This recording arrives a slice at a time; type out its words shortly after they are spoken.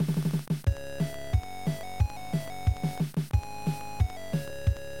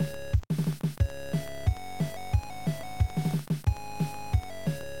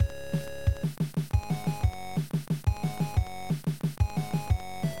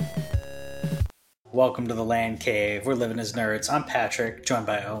Welcome to the Land Cave. We're living as nerds. I'm Patrick, joined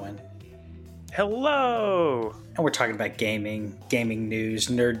by Owen. Hello! And we're talking about gaming news,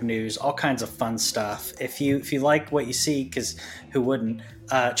 nerd news, all kinds of fun stuff. If you like what you see, because who wouldn't,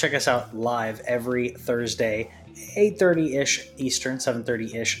 check us out live every Thursday, 8:30-ish Eastern,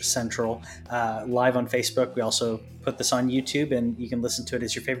 7:30-ish Central, live on Facebook. We also put this on YouTube, and you can listen to it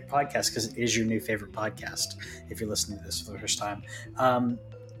as your favorite podcast, because it is your new favorite podcast if you're listening to this for the first time.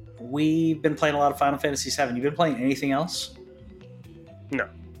 We've been playing a lot of Final Fantasy VII. You been playing anything else? No.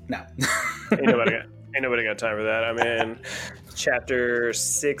 Ain't nobody got time for that. I'm in chapter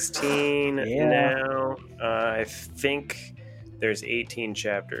 16 now. I think there's 18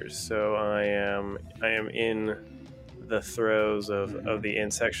 chapters, so I am in the throes of the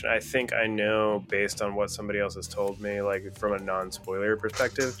end section. I think I know, based on what somebody else has told me, like from a non-spoiler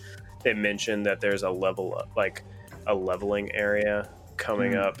perspective, they mentioned that there's a leveling area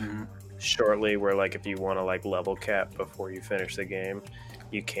coming up shortly, where like if you want to like level cap before you finish the game,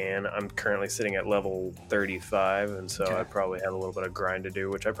 you can. I'm currently sitting at level 35, and so I probably have a little bit of grind to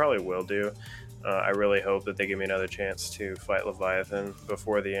do, which I probably will do. I really hope that they give me another chance to fight Leviathan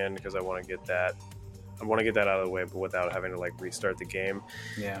before the end, because I want to get that out of the way, but without having to like restart the game.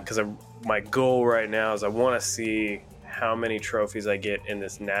 Yeah. Because my goal right now is I want to see how many trophies I get in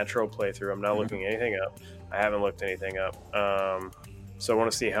this natural playthrough. I'm not looking anything up. I haven't looked anything up. So I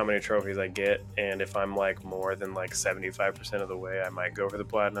want to see how many trophies I get, and if I'm like more than like 75% of the way, I might go for the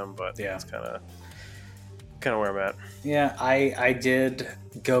platinum. But that's kind of where I'm at. Yeah, I did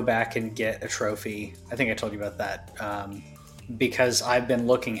go back and get a trophy. I think I told you about that, because I've been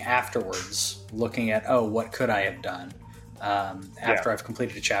looking afterwards, looking at what could I have done after I've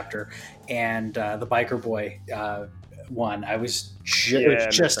completed a chapter, and the Biker Boy one. I was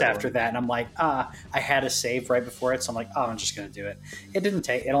just after that, and I'm like, I had a save right before it, so I'm like, I'm just gonna do it. It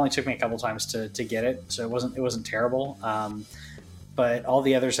only took me a couple times to get it, so it wasn't terrible. But all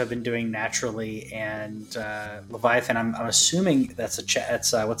the others I've been doing naturally, and Leviathan, I'm assuming that's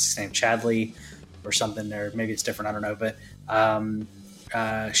what's his name, Chadley or something, or maybe it's different, I don't know. But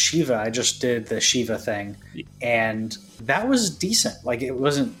Shiva, I just did the Shiva thing, and that was decent. Like, it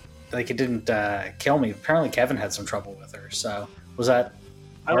wasn't like it didn't kill me. Apparently Kevin had some trouble with her, so was that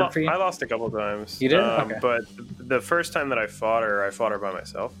hard for you? I lost a couple times. You did? Okay. But the first time that I fought her by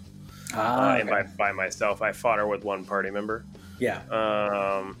myself. Okay. And by myself, I fought her with one party member. Yeah.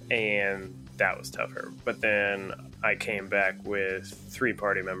 And that was tougher. But then I came back with 3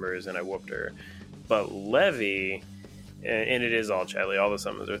 party members, and I whooped her. But Levi, and it is all Chadley. All the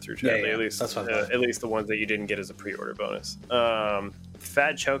summons are through Chadley. Yeah. At least that's at least the ones that you didn't get as a pre-order bonus.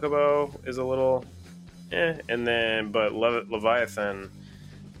 Fat Chocobo is a little, and then but Leviathan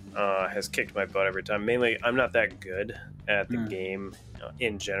has kicked my butt every time. Mainly, I'm not that good at the game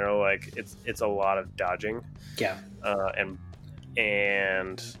in general. Like, it's a lot of dodging. Yeah.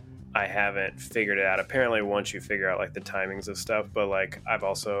 And I haven't figured it out. Apparently, once you figure out like the timings of stuff, but like I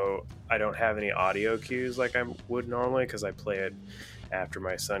don't have any audio cues like I would normally, because I play it after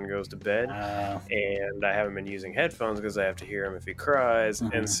my son goes to bed, and I haven't been using headphones because I have to hear him if he cries,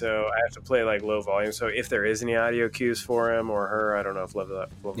 and so I have to play like low volume. So if there is any audio cues for him or her, I don't know if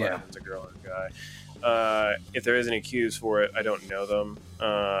Leviathan's a girl or a guy. If there is any cues for it, I don't know them,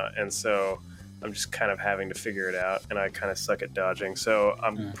 and so I'm just kind of having to figure it out, and I kind of suck at dodging. So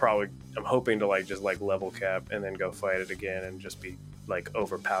I'm hoping to like just like level cap and then go fight it again and just be like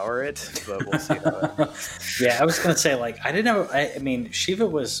overpower it, but we'll see. Yeah, I was gonna say, like, I didn't know. I mean, Shiva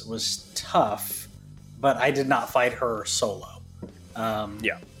was tough, but I did not fight her solo. Kevin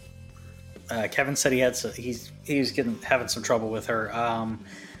said he was having some trouble with her.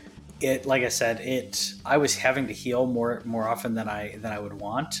 Like I said, I was having to heal more often than I would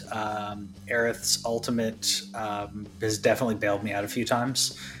want. Aerith's ultimate has definitely bailed me out a few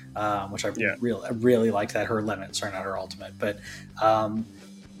times, which I really liked that. Her limits are not her ultimate, but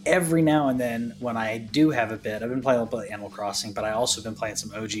every now and then when I do have a bit, I've been playing a little bit of Animal Crossing, but I also been playing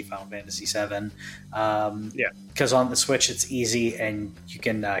some OG Final Fantasy VII. Because on the Switch it's easy, and you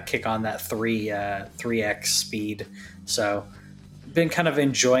can kick on that 3x speed. So been kind of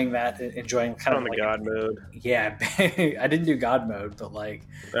enjoying that, kind of on the God mode. Yeah, I didn't do God mode, but like,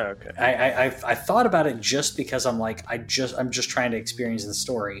 okay. I thought about it just because I'm like, I'm just trying to experience the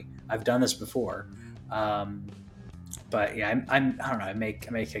story. I've done this before, but yeah, I don't know. I may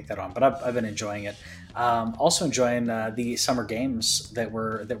kick that on, but I've been enjoying it. Also enjoying the summer games that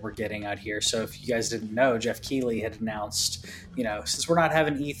we're getting out here. So if you guys didn't know, Jeff Keighley had announced, since we're not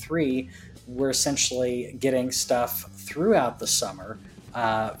having E3, we're essentially getting stuff throughout the summer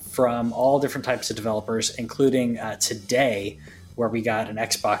from all different types of developers, including today where we got an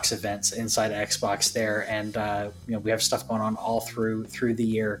Xbox event inside of Xbox there, and we have stuff going on all through the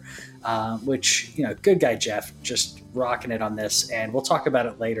year, which good guy Jeff just rocking it on this, and we'll talk about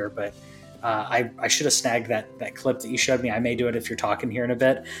it later, but. I should have snagged that clip that you showed me. I may do it if you're talking here in a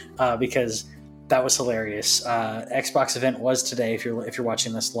bit, because that was hilarious. Xbox event was today. If you're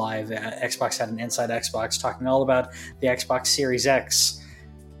watching this live, Xbox had an Inside Xbox talking all about the Xbox Series X,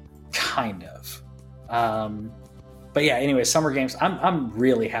 kind of. But yeah, anyway, Summer Games. I'm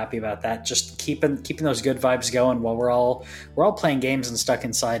really happy about that. Just keeping those good vibes going while we're all playing games and stuck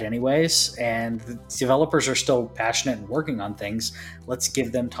inside, anyways. And the developers are still passionate and working on things. Let's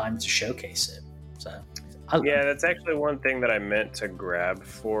give them time to showcase it. So. Yeah, that's actually one thing that I meant to grab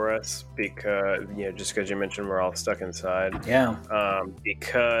for us, because just because you mentioned we're all stuck inside. Yeah.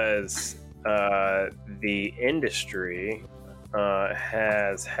 Because the industry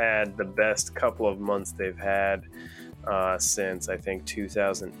has had the best couple of months they've had since I think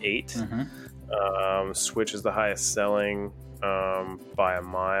 2008. Mm-hmm. Switch is the highest selling by a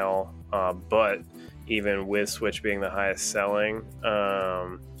mile, but even with Switch being the highest selling,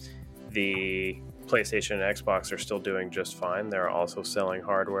 the PlayStation and Xbox are still doing just fine. They're also selling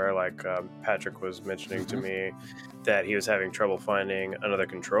hardware. Like Patrick was mentioning to me that he was having trouble finding another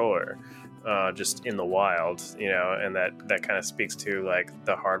controller just in the wild, and that kind of speaks to like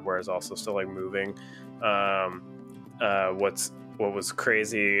the hardware is also still like moving. What was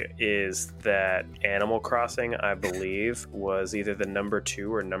crazy is that Animal Crossing, I believe, was either the number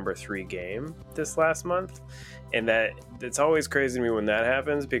 2 or number 3 game this last month, and it's always crazy to me when that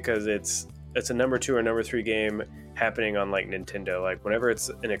happens, because it's a number 2 or number 3 game happening on like Nintendo. Like whenever it's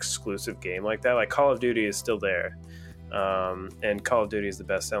an exclusive game like that, like Call of Duty is still there, and Call of Duty is the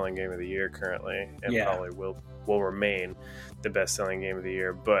best-selling game of the year currently, and probably will remain the best-selling game of the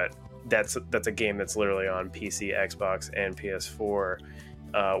year. But that's a game that's literally on PC, Xbox, and PS4,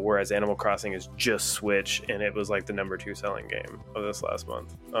 whereas Animal Crossing is just Switch, and it was like the number 2 selling game of this last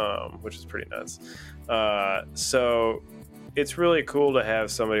month, which is pretty nuts. So it's really cool to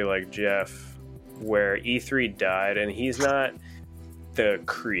have somebody like Jeff, where E3 died, and he's not the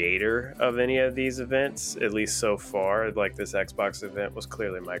creator of any of these events, at least so far. Like this Xbox event was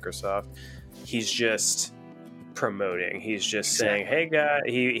clearly Microsoft. He's just promoting. He's just saying, "Hey, guy."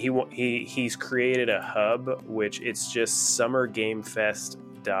 He's created a hub, which it's just summergamefest.com.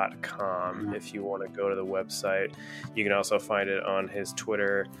 Mm-hmm. If you want to go to the website, you can also find it on his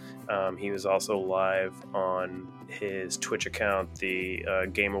Twitter. He was also live on his Twitch account. The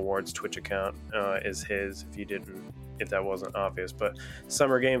Game Awards Twitch account is his, if that wasn't obvious. But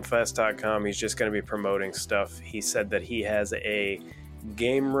summergamefest.com, he's just going to be promoting stuff. He said that he has a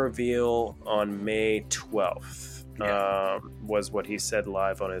game reveal on May 12th. Was what he said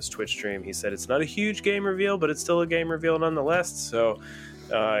live on his Twitch stream. He said it's not a huge game reveal, but it's still a game reveal nonetheless. So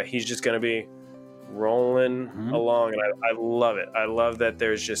he's just going to be rolling along, and I love it. I love that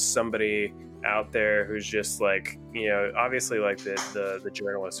there's just somebody out there who's just like, obviously like the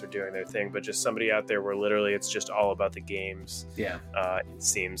journalists are doing their thing, but just somebody out there where literally it's just all about the games. It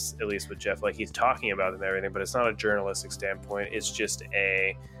seems, at least with Jeff, like he's talking about them and everything, but it's not a journalistic standpoint. It's just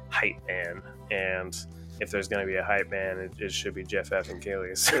a hype man, and if there's going to be a hype man, it should be Jeff F. and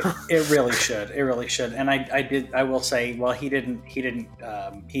Kaylee. So. It really should. And I will say, well, he didn't,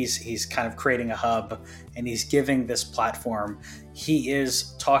 he's kind of creating a hub, and he's giving this platform. He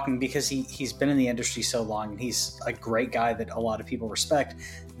is talking, because he's been in the industry so long, and he's a great guy that a lot of people respect,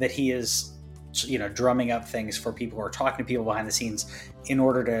 that he is, drumming up things for people who are talking to people behind the scenes in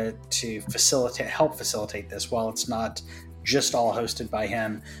order to help facilitate this. While it's not just all hosted by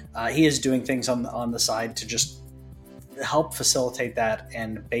him, he is doing things on the side to just help facilitate that,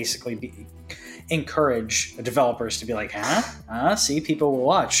 and basically encourage developers to be like, see, people will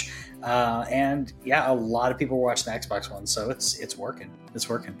watch, and a lot of people were watching the Xbox One, so it's working.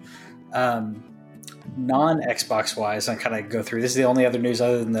 Non-Xbox wise, I kind of go through. This is the only other news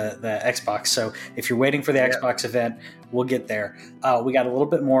other than the Xbox. So if you're waiting for the Xbox event, we'll get there. We got a little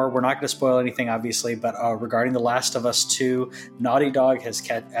bit more. We're not going to spoil anything, obviously, but regarding The Last of Us 2, Naughty Dog has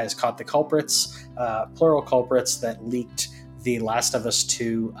caught the culprits, plural culprits, that leaked the Last of Us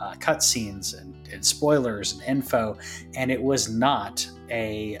 2 cutscenes and spoilers and info, and it was not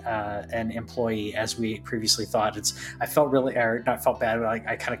an employee as we previously thought. I felt really, or not felt bad, but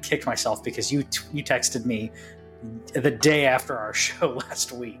I kind of kicked myself, because you texted me the day after our show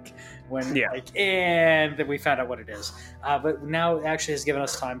last week and then we found out what it is. But now it actually has given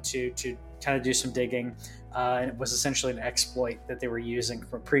us time to kind of do some digging. And it was essentially an exploit that they were using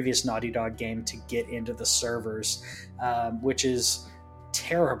from a previous Naughty Dog game to get into the servers, which is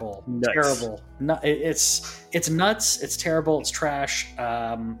terrible, Nuts. terrible. No, it's nuts. It's terrible. It's trash.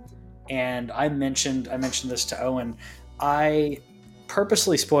 And I mentioned this to Owen. I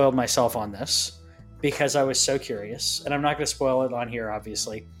purposely spoiled myself on this because I was so curious, and I'm not going to spoil it on here,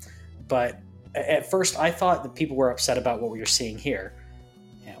 obviously. But at first, I thought that people were upset about what we were seeing here.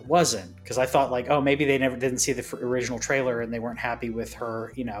 And it wasn't, because I thought like, oh, maybe they never didn't see the original trailer and they weren't happy with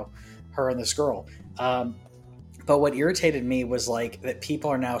her, her and this girl. But what irritated me was like that people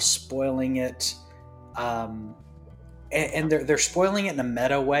are now spoiling it, and they're spoiling it in a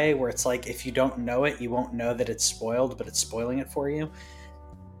meta way where it's like if you don't know it, you won't know that it's spoiled, but it's spoiling it for you.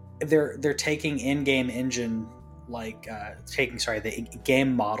 They're taking in-game engine, like the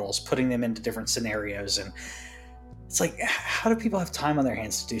game models, putting them into different scenarios, and it's like, how do people have time on their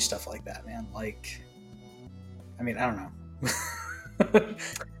hands to do stuff like that, man? Like, I mean, I don't know.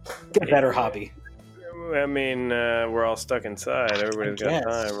 Get a better hobby. I mean, we're all stuck inside. Everybody's got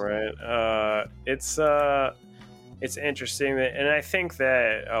time, right? It's interesting that, and I think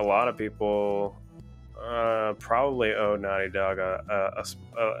that a lot of people probably owe Naughty Dog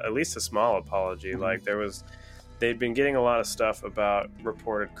at least a small apology. Mm-hmm. Like they'd been getting a lot of stuff about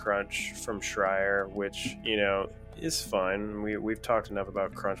reported crunch from Schreier, which is fine. We've talked enough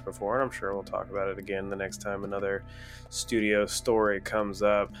about crunch before, and I'm sure we'll talk about it again the next time another studio story comes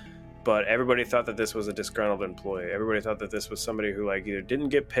up. But everybody thought that this was a disgruntled employee. Everybody thought that this was somebody who like either didn't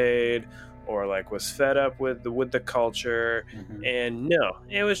get paid or like was fed up with the culture. Mm-hmm. And no,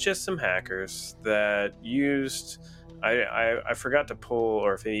 it was just some hackers that used. I forgot to pull,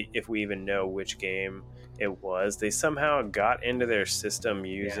 or if we even know which game it was. They somehow got into their system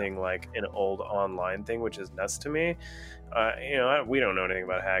using like an old online thing, which is nuts to me. We don't know anything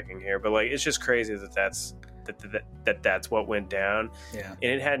about hacking here, but like it's just crazy that's what went down. Yeah.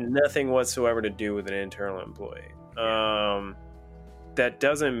 And it had nothing whatsoever to do with an internal employee. That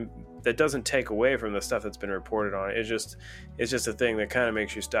doesn't take away from the stuff that's been reported on it. It's just a thing that kind of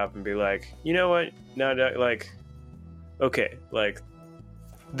makes you stop and be like, you know what? No, like, okay, like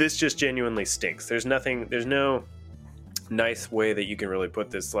this just genuinely stinks. There's no nice way that you can really put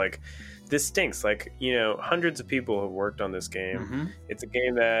this. Like, this stinks. Like, hundreds of people have worked on this game. Mm-hmm. It's a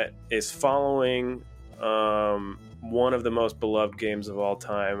game that is following one of the most beloved games of all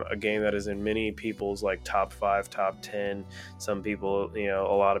time, a game that is in many people's like top 5, top 10, some people,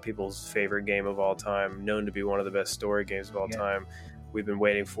 a lot of people's favorite game of all time, known to be one of the best story games of all time. We've been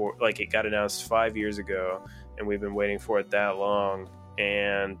waiting for, like, it got announced 5 years ago, and we've been waiting for it that long.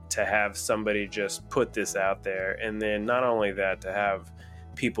 And to have somebody just put this out there, and then not only that, to have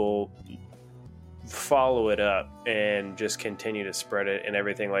people follow it up and just continue to spread it and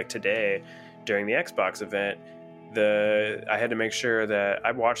everything. Like today during the Xbox event, I had to make sure that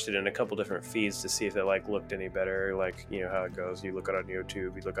I watched it in a couple different feeds to see if it like looked any better. Like, how it goes. You look it on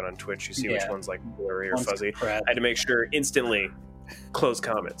YouTube, you look it on Twitch, you see which one's like blurry or fuzzy. I had to make sure instantly close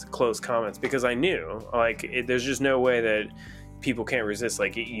comments, because I knew there's just no way that people can't resist.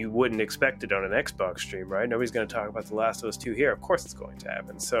 Like, you wouldn't expect it on an Xbox stream, right? Nobody's going to talk about The Last of Us 2 here. Of course it's going to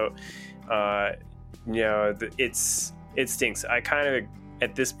happen. So, it stinks. I kind of,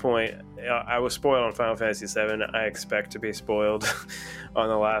 at this point, I was spoiled on Final Fantasy VII. I expect to be spoiled on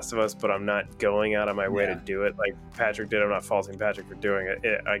The Last of Us, but I'm not going out of my way to do it like Patrick did. I'm not faulting Patrick for doing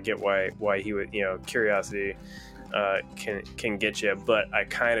it. I get why he would, curiosity can get you, but I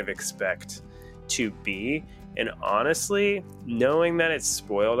kind of expect to be. And honestly, knowing that it's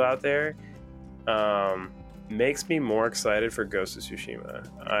spoiled out there makes me more excited for Ghost of Tsushima.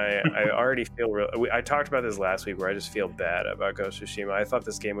 I already feel I talked about this last week, where I just feel bad about Ghost of Tsushima. I thought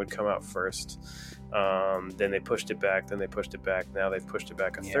this game would come out first. Then they pushed it back. Now they've pushed it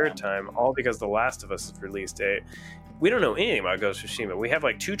back a third time, all because The Last of Us' release date. We don't know anything about Ghost of Tsushima. We have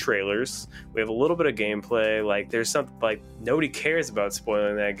like 2 trailers. We have a little bit of gameplay. Like, there's something, like, nobody cares about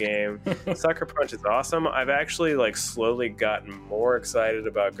spoiling that game. Sucker Punch is awesome. I've actually like slowly gotten more excited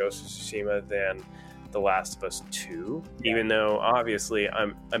about Ghost of Tsushima than The Last of Us 2, even though obviously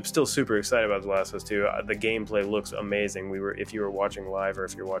I'm still super excited about The Last of Us 2. The gameplay looks amazing. If you were watching live, or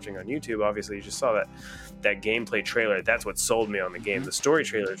if you're watching on YouTube, obviously you just saw that gameplay trailer. That's what sold me on the game. The story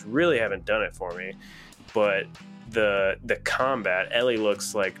trailers really haven't done it for me, but the combat, Ellie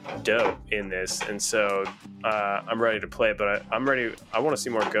looks like dope in this, and so I'm ready to play it. But I'm ready. I want to see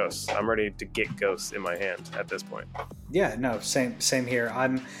more Ghosts. I'm ready to get Ghosts in my hand at this point. Yeah, no, same here.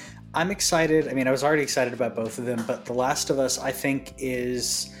 I'm excited. I mean, I was already excited about both of them, but The Last of Us, I think,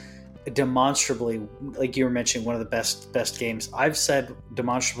 is demonstrably, like you were mentioning, one of the best games. I've said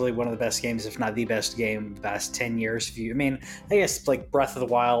demonstrably one of the best games, if not the best game of the past 10 years. I guess like Breath of the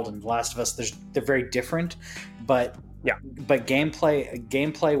Wild and The Last of Us, they're very different, but Yeah, But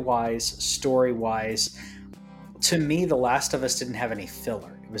gameplay wise, story wise, to me, The Last of Us didn't have any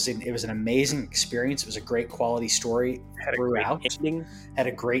filler. It was an amazing experience. It was a great quality story had a great throughout. ending. Had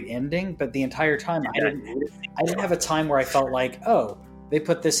a great ending, but the entire time Did not need a I didn't have a time where I felt like, oh, they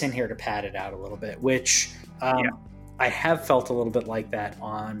put this in here to pad it out a little bit, which Yeah. I have felt a little bit like that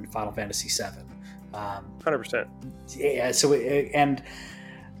on Final Fantasy VII. 100%. Yeah, and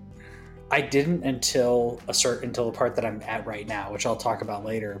I didn't until the part that I'm at right now, which I'll talk about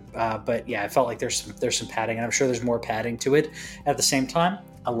later. But yeah, I felt like there's some padding, and I'm sure there's more padding to it. At the same time,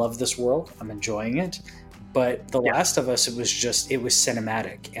 I love this world. I'm enjoying it. But The Last of Us, it was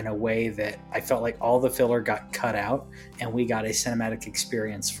cinematic in a way that I felt like all the filler got cut out, and we got a cinematic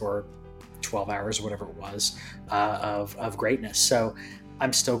experience for 12 hours or whatever it was of greatness. So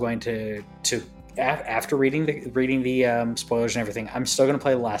I'm still going to after reading the spoilers and everything, I'm still going to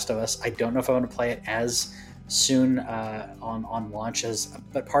play The Last of Us. I don't know if I want to play it as soon on launch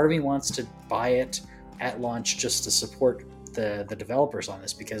but part of me wants to buy it at launch just to support the developers on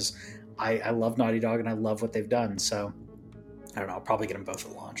this, because I love Naughty Dog and I love what they've done. So I don't know. I'll probably get them both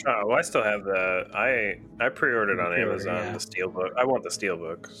at launch. Oh, well, I still have I pre-ordered on Amazon the Steelbook. I want the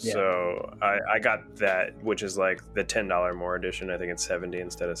Steelbook, so I got that, which is like the $10 more edition. I think it's $70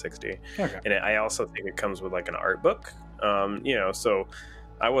 instead of $60. Okay. And I also think it comes with like an art book. So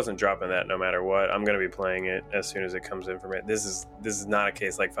I wasn't dropping that no matter what. I'm going to be playing it as soon as it comes in from it. This is not a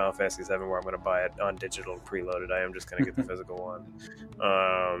case like Final Fantasy VII where I'm going to buy it on digital preloaded. I am just going to get the physical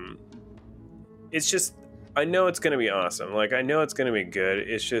one. It's just, I know it's going to be awesome. Like, I know it's going to be good.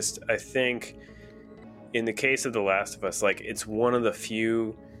 It's just, I think in the case of The Last of Us, like, it's one of the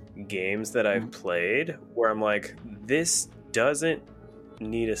few games that I've played where I'm like, this doesn't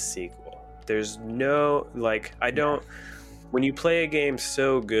need a sequel. There's no, like, when you play a game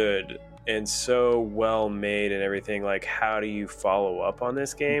so good and so well made and everything, like, how do you follow up on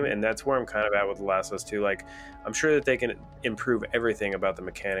this game? And that's where I'm kind of at with The Last of Us 2. Like, I'm sure that they can improve everything about the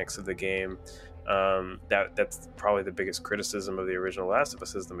mechanics of the game. That's probably the biggest criticism of the original Last of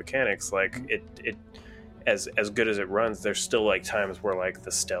Us is the mechanics. Like, it as good as it runs, there's still like times where like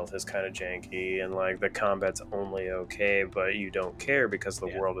the stealth is kind of janky and like the combat's only okay, but you don't care because the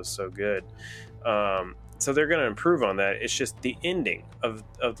world is so good. So they're going to improve on that. It's just the ending of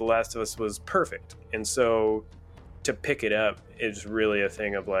The Last of Us was perfect, and so to pick it up is really a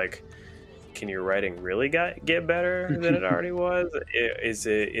thing of like, can your writing really get better than it already was? Is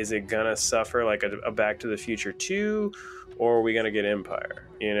it gonna suffer like a Back to the Future 2, or are we gonna get Empire?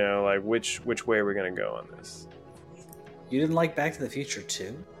 You know, like which way are we gonna go on this? You didn't like Back to the Future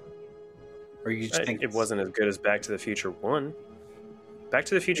 2? Or you just think it wasn't as good as Back to the Future 1? Back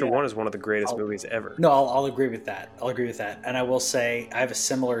to the Future 1 is one of the greatest movies ever. No, I'll agree with that. And I will say I have a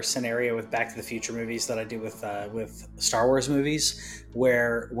similar scenario with Back to the Future movies that I do with Star Wars movies,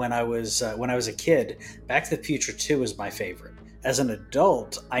 where when I was a kid, Back to the Future 2 was my favorite. As an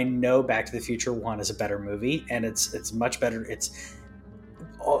adult, I know Back to the Future 1 is a better movie, and it's much better. It's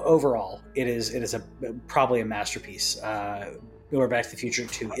overall, it is probably a masterpiece. Where Back to the Future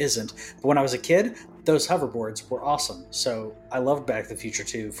 2 isn't. But when I was a kid, those hoverboards were awesome. So I loved Back to the Future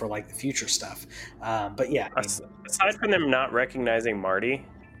 2 for like the future stuff. But yeah. Aside from them not recognizing Marty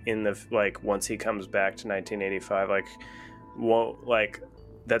in the, like, once he comes back to 1985,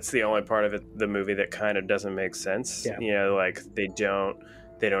 that's the only part of it, the movie, that kind of doesn't make sense. Yeah. You know, like they don't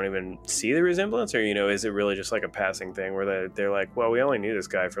even see the resemblance, or, you know, is it really just like a passing thing where they're like, well, we only knew this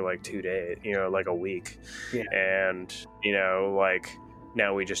guy for like 2 days, you know, like a week. Yeah. And, you know, like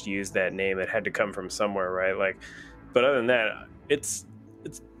now we just use that name that had to come from somewhere, right? Like, but other than that, it's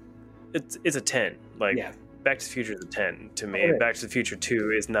a 10. Like, Back to the Future is a 10 to me. Okay. Back to the Future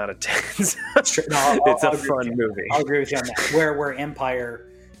 2 is not a 10. It's a fun movie. I'll agree with you on that. Where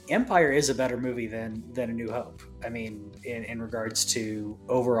Empire is a better movie than A New Hope. I mean, in regards to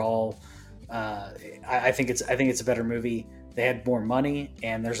overall, I think it's a better movie. They had more money,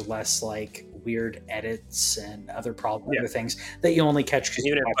 and there's less like weird edits and other things that you only catch because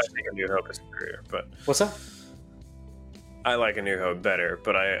even if I think A New Hope is superior. But what's that? I like A New Hope better,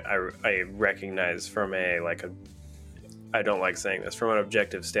 but I recognize from I don't like saying this, from an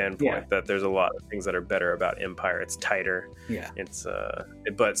objective standpoint, that there's a lot of things that are better about Empire. It's tighter. Yeah. It's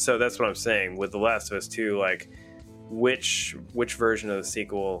but so that's what I'm saying with The Last of Us 2, like which version of the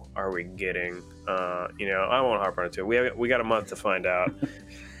sequel are we getting? You know, I won't harp on it too. We got a month to find out.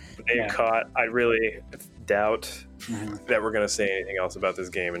 I really doubt that we're going to say anything else about this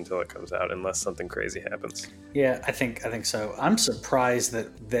game until it comes out, unless something crazy happens. Yeah, I think so. I'm surprised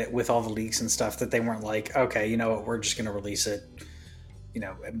that with all the leaks and stuff that they weren't like, okay, you know what, we're just going to release it, you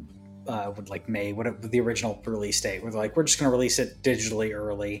know, with like May, the original release date. We're like, we're just going to release it digitally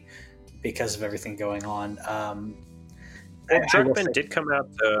early because of everything going on. Druckmann did come out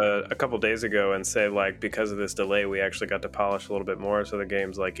a couple days ago and say, like, because of this delay, we actually got to polish a little bit more, so the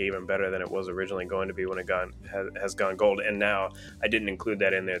game's like even better than it was originally going to be when it has gone gold. And now I didn't include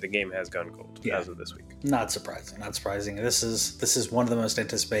that in there. The game has gone gold as of this week. Not surprising. This is one of the most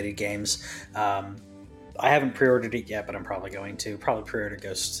anticipated games. I haven't pre-ordered it yet, but I'm probably going to pre-order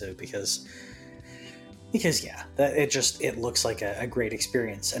Ghosts 2 because yeah, it looks like a great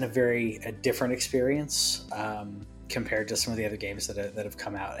experience and a different experience. Compared to some of the other games that have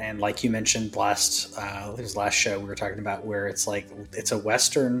come out. And like you mentioned last show, we were talking about where it's like it's a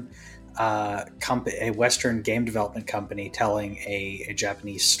Western a Western game development company telling a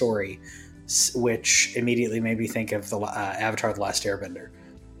Japanese story, which immediately made me think of the Avatar: The Last Airbender,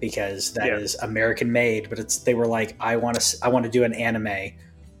 because that is American made, but they were like, I want to do an anime,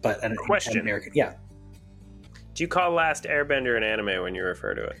 but an American. Yeah. Do you call Last Airbender an anime when you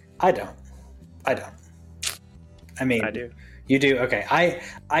refer to it? I don't. I mean, I do. You do? Okay.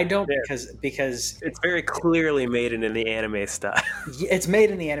 I don't because it's very clearly made in the anime style. It's made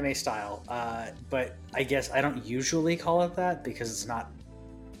in the anime style, but I guess I don't usually call it that because it's not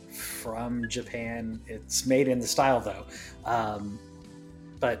from Japan. It's made in the style though.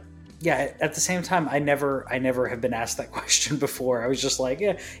 But yeah, at the same time, I never have been asked that question before. I was just like,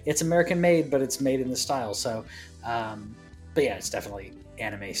 yeah, it's American made, but it's made in the style. So, but yeah, it's definitely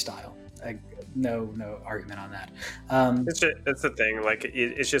anime style. No argument on that. It's the thing. Like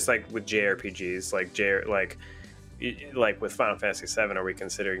it's just like with JRPGs, like with Final Fantasy VII. Are we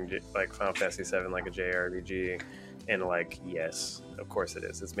considering like Final Fantasy VII like a JRPG? And like, yes, of course it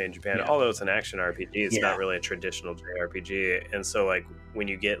is. It's made in Japan. Yeah. Although it's an action RPG, it's not really a traditional JRPG. And so, like, when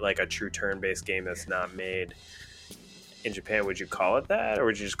you get like a true turn-based game that's not made in Japan, would you call it that, or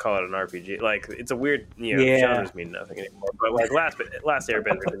would you just call it an RPG? Like, it's a weird, genres mean nothing anymore. But like, Last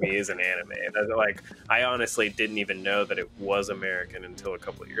Airbender to me is an anime, and I honestly didn't even know that it was American until a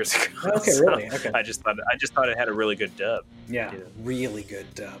couple of years ago. Okay, so really? Okay. I just thought it had a really good dub. Yeah, really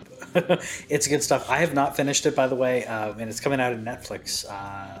good dub. It's good stuff. I have not finished it, by the way, and it's coming out on Netflix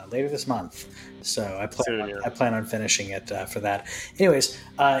later this month. So I plan on finishing it for that. Anyways,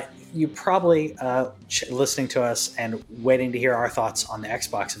 you probably listening to us and waiting to hear our thoughts on the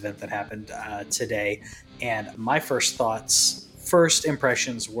Xbox event that happened today. And my first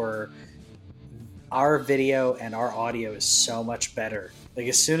impressions were our video and our audio is so much better. Like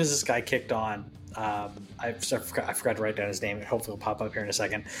as soon as this guy kicked on, I forgot to write down his name. Hopefully it'll pop up here in a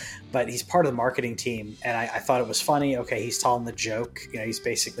second. But he's part of the marketing team, and I thought it was funny. Okay, he's telling the joke. He's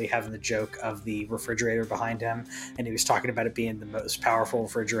basically having the joke of the refrigerator behind him, and he was talking about it being the most powerful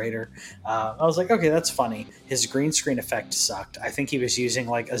refrigerator. I was like, okay, that's funny. His green screen effect sucked. I think he was using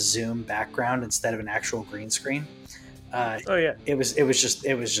like a Zoom background instead of an actual green screen. It was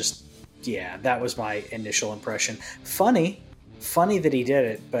just yeah. That was my initial impression. Funny that he did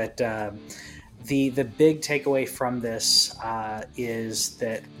it, but. The big takeaway from this is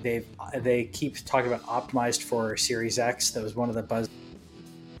that they keep talking about optimized for Series X. That was one of the buzz.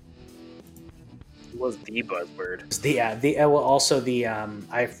 It was the buzzword.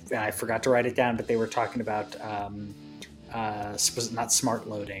 I forgot to write it down, but they were talking about was it not smart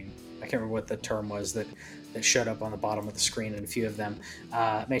loading? I can't remember what the term was that showed up on the bottom of the screen, and a few of them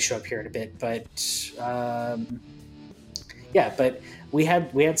may show up here in a bit. But but we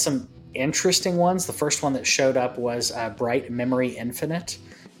had some interesting ones. The first one that showed up was Bright Memory Infinite,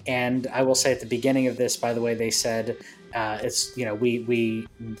 and I will say at the beginning of this, by the way, they said it's we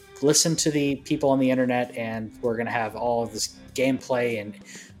listen to the people on the internet, and we're going to have all of this gameplay and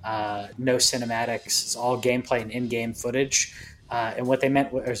no cinematics. It's all gameplay and in-game footage. And what they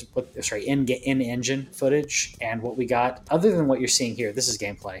meant was in-engine footage. And what we got, other than what you're seeing here, this is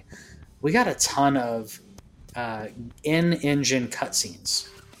gameplay. We got a ton of in-engine cutscenes.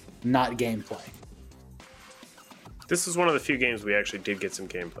 Not gameplay. This is one of the few games we actually did get some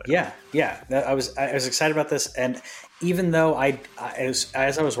gameplay. Yeah. I was excited about this, and even though as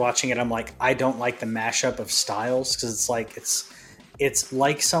I was watching it, I'm like, I don't like the mashup of styles because it's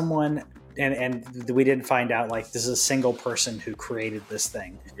like someone, and we didn't find out like this is a single person who created this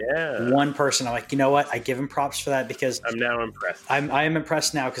thing. Yeah, one person. I'm like, you know what? I give him props for that because I'm now impressed. I am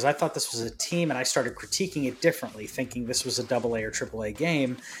impressed now because I thought this was a team, and I started critiquing it differently, thinking this was a AA or AAA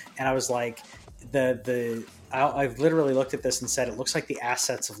game, and I was like, I've literally looked at this and said it looks like the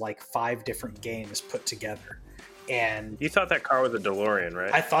assets of like 5 different games put together. And you thought that ar was a DeLorean,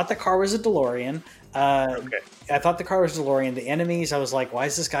 right? I thought the car was a DeLorean. Okay. I thought the car was a DeLorean. The enemies, I was like, why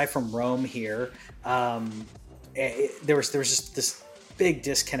is this guy from Rome here? There was just this big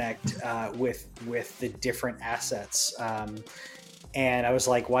disconnect with the different assets. And I was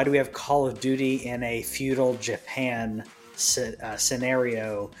like, why do we have Call of Duty in a feudal Japan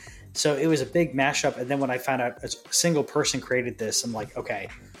scenario? So it was a big mashup. And then when I found out a single person created this, I'm like, okay,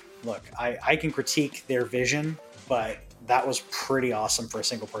 look, I can critique their vision, but that was pretty awesome for a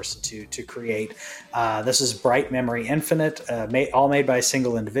single person to create. This is Bright Memory Infinite, all made by a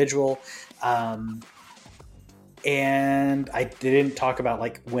single individual. And I didn't talk about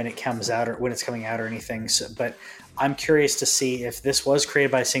like when it comes out or when it's coming out or anything. So, but I'm curious to see if this was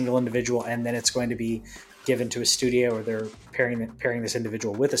created by a single individual and then it's going to be given to a studio, or they're pairing this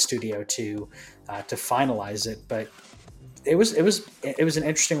individual with a studio to finalize it. But it was an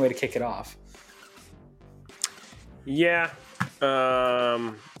interesting way to kick it off. Yeah.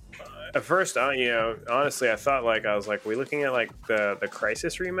 At first, honestly, I thought I was like, we looking at like the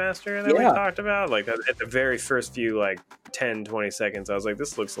Crysis remaster that we talked about? Like at the very first few 10, 20 seconds, I was like,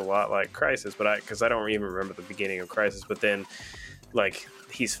 this looks a lot like Crysis, but because I don't even remember the beginning of Crysis. But then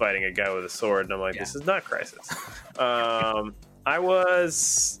he's fighting a guy with a sword, and I'm like, this is not Crysis.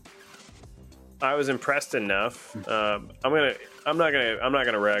 I was impressed enough. I'm not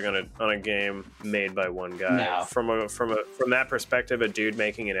gonna rag on a game made by one guy. No. From that perspective, a dude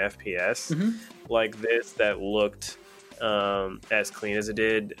making an FPS like this that looked as clean as it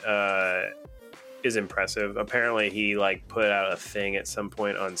did is impressive. Apparently, he put out a thing at some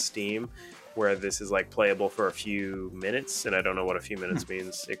point on Steam where this is playable for a few minutes, and I don't know what a few minutes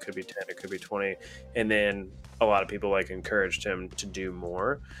means. It could be 10, it could be 20, and then a lot of people encouraged him to do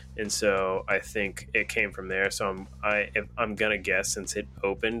more, and so I think it came from there. So I'm gonna guess, since it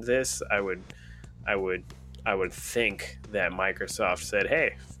opened this, I would think that Microsoft said,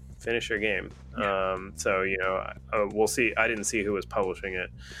 "Hey, finish your game." So we'll see. I didn't see who was publishing it,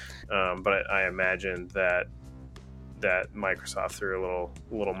 but I imagine that Microsoft threw a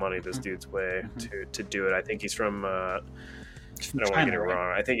little money this dude's way to do it. I think he's from I don't want to get it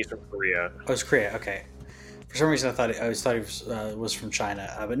wrong. I think he's from Korea. Oh, it's Korea. Okay. For some reason, I always thought he was from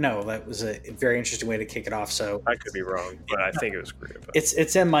China, but no, that was a very interesting way to kick it off. So I could be wrong, but I think it was Korea. But.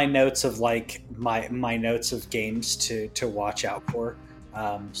 It's in my notes of my notes of games to watch out for.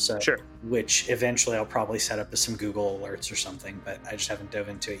 Sure. Which eventually I'll probably set up as some Google alerts or something, but I just haven't dove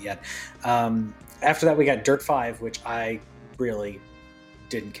into it yet. After that, we got Dirt 5, which I really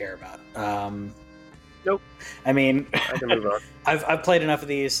didn't care about. Nope. I mean, I can move on. I've played enough of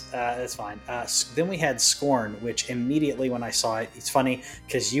these. That's fine. Then we had Scorn, which immediately when I saw it, it's funny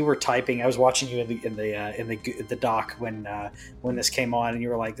because you were typing. I was watching you in the doc when this came on, and you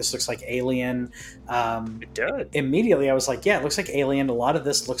were like, "This looks like Alien." It does. Immediately, I was like, "Yeah, it looks like Alien." A lot of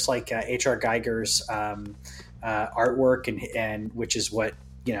this looks like H.R. Geiger's artwork, and which is what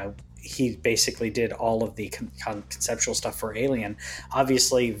he basically did all of the conceptual stuff for Alien.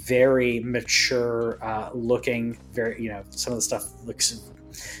 Obviously, very mature looking. Very, some of the stuff looks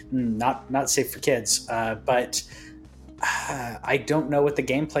not safe for kids. But I don't know what the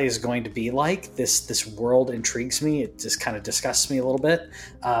gameplay is going to be like. This world intrigues me. It just kind of disgusts me a little bit.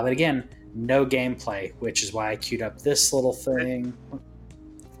 But again, no gameplay, which is why I queued up this little thing.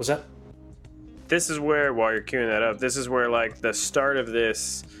 Was that? This is where, while you're queuing that up, this is where the start of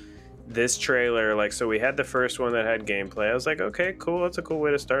this trailer, so we had the first one that had gameplay. I was like, okay, cool, that's a cool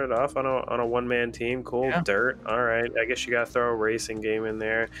way to start it off on a one-man team. Cool. Yeah. Dirt, all right, I guess you gotta throw a racing game in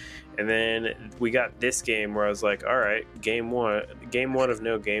there. And then we got this game where I was like, all right, game one of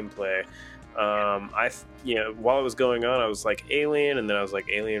no gameplay. While it was going on, I was like Alien, and then I was like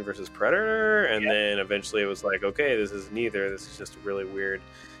Alien versus Predator, and then eventually it was like, okay, this is neither, this is just a really weird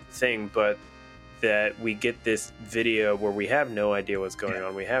thing. But that we get this video where we have no idea what's going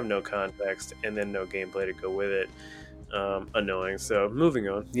on, we have no context, and then no gameplay to go with it. Annoying. So moving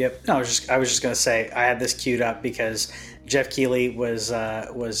on. Yep. No, I was just gonna say I had this queued up because Jeff Keighley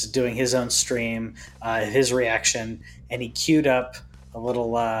was doing his own stream, his reaction, and he queued up a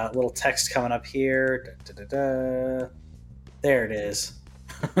little text coming up here. There it is.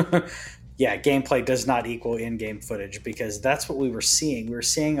 Yeah, gameplay does not equal in-game footage, because that's what we were seeing. We were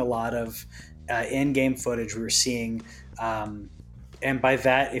seeing a lot of in-game footage. We were seeing, and by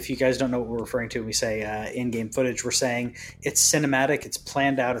that, if you guys don't know what we're referring to when we say in-game footage, we're saying it's cinematic, it's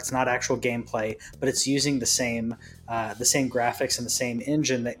planned out, it's not actual gameplay, but it's using the same graphics and the same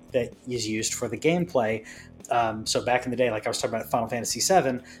engine that is used for the gameplay. So back in the day, like I was talking about Final Fantasy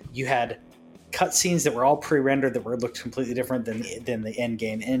VII, you had cutscenes that were all pre-rendered that looked completely different than the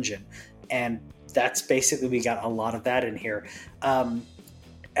in-game engine, and that's basically, we got a lot of that in here.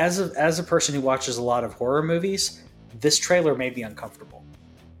 As a person who watches a lot of horror movies, this trailer made me uncomfortable.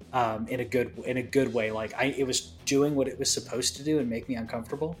 in a good way. Like it was doing what it was supposed to do and make me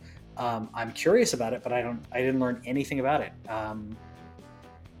uncomfortable. I'm curious about it, but I didn't learn anything about it.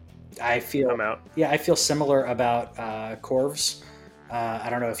 I feel I'm out. Yeah, I feel similar about Corvs. I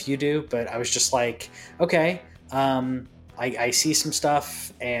don't know if you do, but I was just like, okay, I see some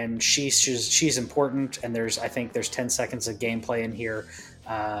stuff, and she's important, and I think there's 10 seconds of gameplay in here.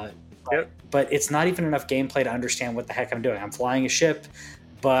 But it's not even enough gameplay to understand what the heck I'm doing. I'm flying a ship,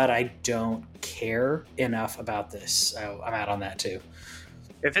 but I don't care enough about this, so I'm out on that too.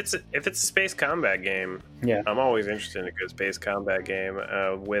 If it's a space combat game, Yeah, I'm always interested in a good space combat game.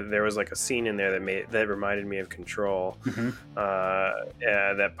 There was like a scene in there that reminded me of Control. Mm-hmm.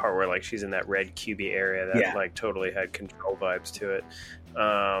 That part where like she's in that red cubey area that like totally had Control vibes to it.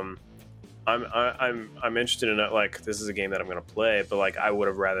 I'm interested in it. Like, this is a game that I'm going to play, but like I would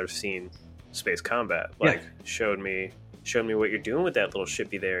have rather seen space combat. Like showed me what you're doing with that little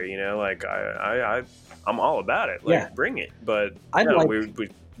shippy there. You know, like I'm all about it. Like, bring it. But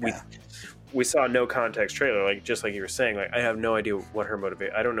we saw a no context trailer, like just like you were saying. Like, I have no idea what her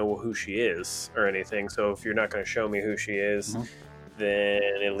motivation. I don't know who she is or anything. So if you're not going to show me who she is, then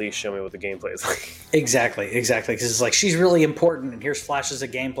at least show me what the gameplay is like. Exactly. Because it's like, she's really important, and here's flashes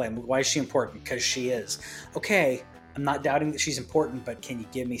of gameplay. And why is she important? Because she is. Okay, I'm not doubting that she's important, but can you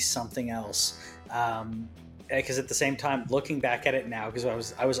give me something else? Because at the same time, looking back at it now, because I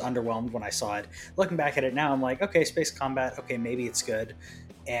was underwhelmed when I saw it. Looking back at it now, I'm like, okay, space combat, okay, maybe it's good.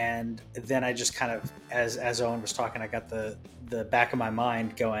 And then I just kind of, as Owen was talking, I got the back of my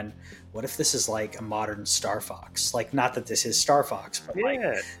mind going, what if this is like a modern Star Fox? Like, not that this is Star Fox, but like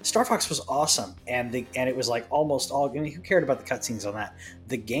Star Fox was awesome, and it was like almost all. I mean, who cared about the cutscenes on that?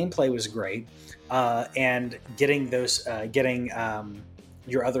 The gameplay was great, and getting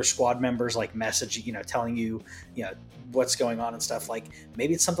your other squad members like message, telling you, what's going on and stuff. Like,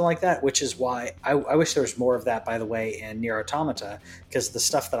 maybe it's something like that, which is why I wish there was more of that, by the way, in Nier Automata, because the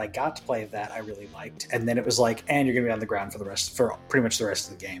stuff that I got to play of that I really liked. And then it was like, and you're gonna be on the ground for pretty much the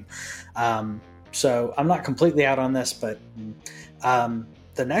rest of the game. So I'm not completely out on this, but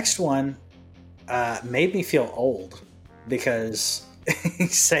the next one made me feel old, because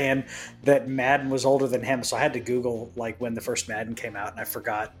he's saying that Madden was older than him. So I had to Google like when the first Madden came out, and I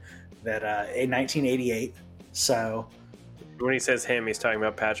forgot that in 1988. So when he says him, he's talking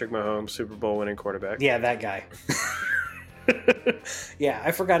about Patrick Mahomes, Super Bowl winning quarterback. Yeah, that guy. Yeah,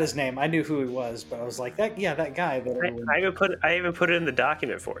 I forgot his name. I knew who he was, but I was like, that guy. I even put it in the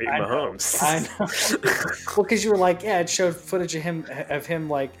document for you, Mahomes. I know. Well, because you were like, it showed footage of him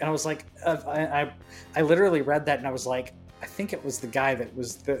like, and I was like, I literally read that, and I was like, I think it was the guy that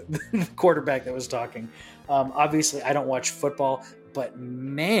was the quarterback that was talking. Obviously, I don't watch football, but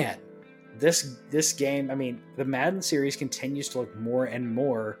man, this game, I mean, the Madden series continues to look more and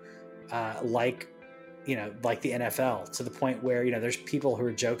more like the NFL, to the point where, there's people who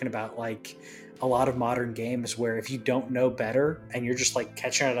are joking about like a lot of modern games where if you don't know better and you're just like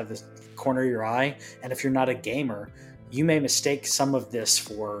catching it out of the corner of your eye, and if you're not a gamer, you may mistake some of this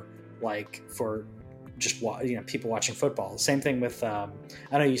for just people watching football. Same thing with I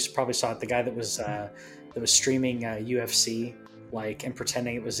know you probably saw it, the guy that was streaming UFC, like, and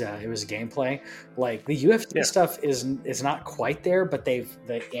pretending it was a gameplay. Like, the UFC stuff is not quite there, but the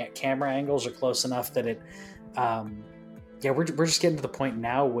camera angles are close enough that it we're just getting to the point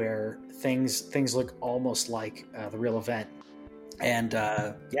now where things look almost like the real event. And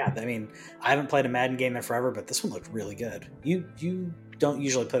I mean, I haven't played a Madden game in forever, but this one looked really good. You don't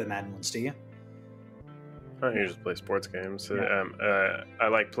usually play the Madden ones, do you? I usually play sports games. I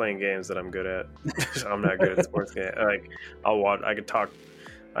like playing games that I'm good at. I'm not good at sports games. Like, I'll watch. I could talk.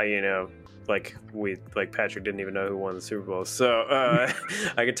 Like Patrick didn't even know who won the Super Bowl, so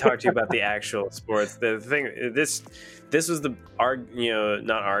I could talk to you about the actual sports. The thing, this was not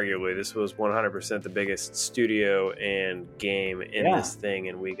arguably, this was 100% the biggest studio and game in this thing,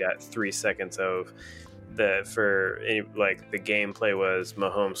 and we got 3 seconds of. The gameplay was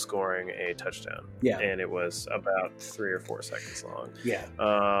Mahomes scoring a touchdown, and it was about 3 or 4 seconds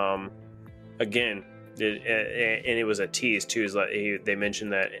long. Again, it was a tease too. Is like they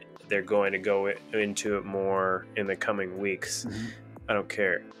mentioned that they're going to go into it more in the coming weeks. Mm-hmm. I don't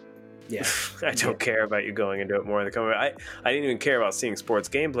care. Yeah, I don't care about you going into it more in the coming. I didn't even care about seeing sports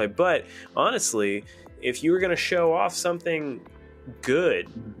gameplay. But honestly, if you were going to show off something good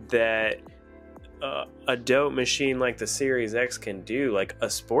that a dope machine like the Series X can do, like a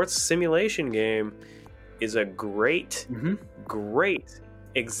sports simulation game is a great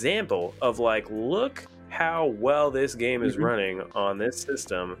example of like, look how well this game is running on this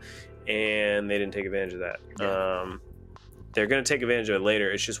system, and they didn't take advantage of that. they're going to take advantage of it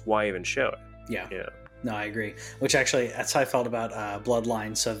later. It's just why even show it? Yeah. You know? No, I agree. Which actually, that's how I felt about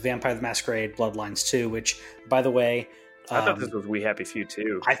Bloodlines. So Vampire the Masquerade, Bloodlines 2, which, by the way... I thought this was We Happy Few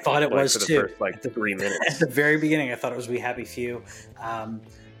too. I thought it was for the too. first 3 minutes. At the very beginning, I thought it was We Happy Few. I'm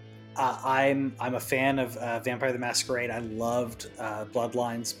a fan of Vampire the Masquerade. I loved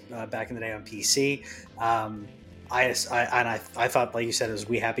Bloodlines back in the day on PC. I thought, like you said, it was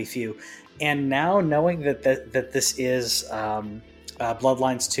We Happy Few. And now knowing that this is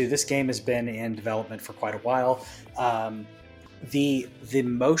Bloodlines 2, this game has been in development for quite a while. The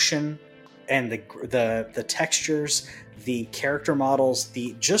motion and the textures, the character models,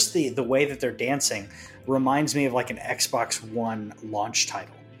 the way that they're dancing reminds me of like an Xbox One launch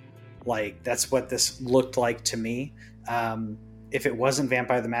title. Like, that's what this looked like to me. If it wasn't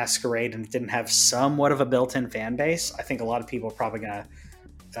Vampire the Masquerade and it didn't have somewhat of a built-in fan base, I think a lot of people are probably going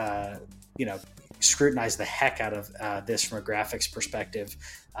to, scrutinize the heck out of this from a graphics perspective.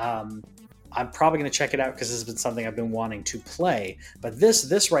 I'm probably going to check it out because this has been something I've been wanting to play. But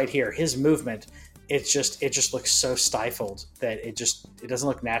this right here, his movement, it just looks so stifled that it doesn't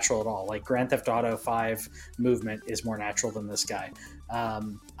look natural at all. Like Grand Theft Auto 5 movement is more natural than this guy.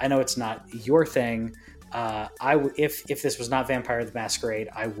 I know it's not your thing. If this was not Vampire the Masquerade,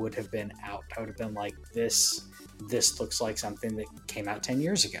 I would have been out. I would have been like, this looks like something that came out 10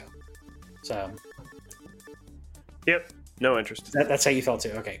 years ago. So, yep, no interest. That's how you felt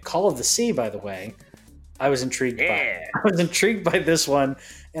too. Okay, Call of the Sea, by the way, I was intrigued by. I was intrigued by this one,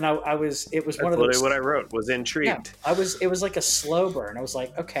 and it was That's one of those. Literally what I wrote was intrigued. Yeah, it was like a slow burn. I was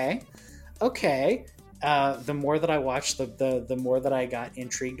like, okay. The more that I watched, the more that I got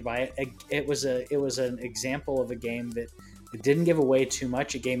intrigued by it. It was an example of a game that it didn't give away too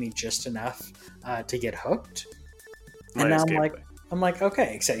much. It gave me just enough to get hooked. And now I'm like,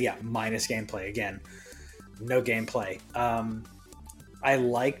 okay, except minus gameplay again, no gameplay. I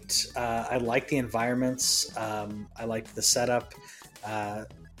liked the environments. I liked the setup.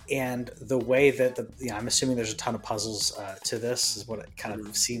 And the way that I'm assuming there's a ton of puzzles to this is what it kind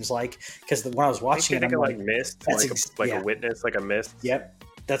of seems like. Because when I was watching it, I'm like Myst, a Witness, like a Myst. Yep,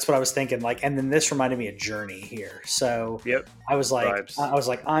 that's what I was thinking. Like, and then this reminded me of Journey here. So yep, I was like,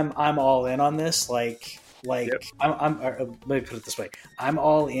 vibes. I'm all in on this. Yep. Let me put it this way: I'm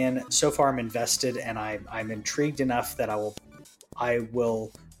all in. So far, I'm invested, and I'm intrigued enough that I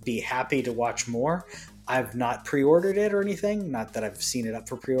will be happy to watch more. I've not pre-ordered it or anything. Not that I've seen it up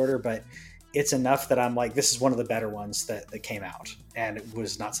for pre-order, but it's enough that I'm like, this is one of the better ones that came out, and it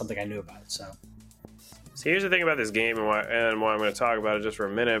was not something I knew about. So here's the thing about this game and why I'm going to talk about it just for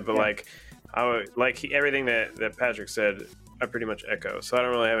a minute. But everything that Patrick said, I pretty much echo. So I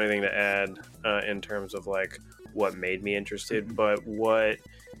don't really have anything to add in terms of like what made me interested. Mm-hmm. But what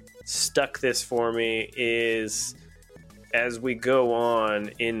stuck this for me is, as we go on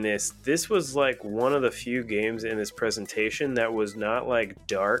in this was like one of the few games in this presentation that was not like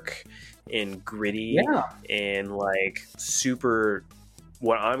dark and gritty and like super,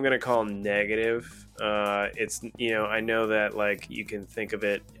 what I'm going to call negative. It's, I know that like you can think of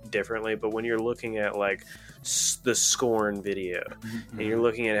it differently, but when you're looking at like the Scorn video, mm-hmm. and you're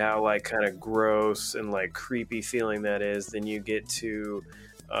looking at how like kind of gross and like creepy feeling that is, then you get to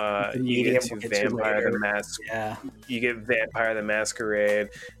Vampire the Masquerade. You get Vampire the Masquerade,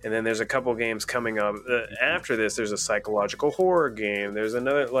 and then there's a couple games coming up after this. There's a psychological horror game. There's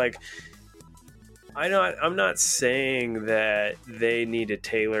another like. I'm not saying that they need to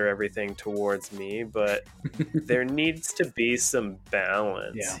tailor everything towards me, but there needs to be some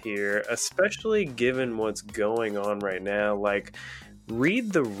balance here, especially given what's going on right now. Like,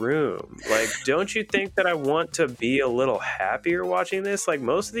 read the room. Like, don't you think that I want to be a little happier watching this? Like,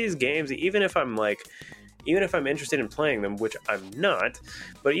 most of these games, even if I'm interested in playing them, which I'm not,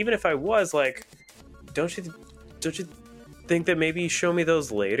 but even if I was, like, don't you think that maybe show me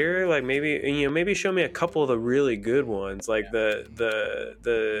those later? Like, maybe show me a couple of the really good ones, like the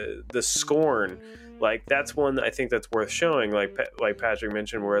Scorn. Like, that's one I think that's worth showing. Like Patrick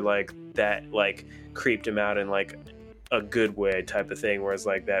mentioned, where like that like creeped him out in like a good way type of thing, whereas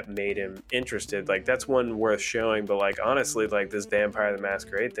like that made him interested. Like, that's one worth showing. But like, honestly, like this Vampire the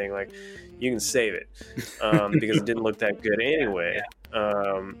Masquerade thing, like, you can save it because it didn't look that good anyway.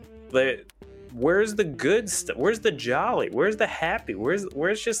 Where's the good stuff? Where's the jolly? Where's the happy? Where's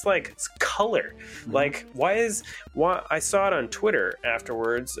just like it's color? Mm-hmm. Like, why I saw it on Twitter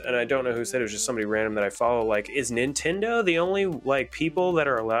afterwards, and I don't know who said it, was just somebody random that I follow. Like, is Nintendo the only like people that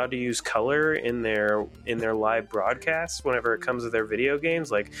are allowed to use color in their live broadcasts whenever it comes to their video games?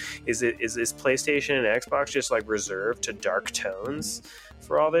 Like, is PlayStation and Xbox just like reserved to dark tones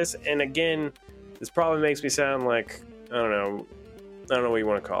for all this? And again, this probably makes me sound like I don't know. I don't know what you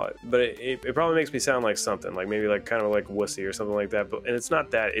want to call it, but it probably makes me sound like something, like maybe like kind of like wussy or something like that. But and it's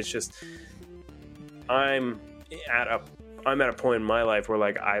not that. It's just I'm at a point in my life where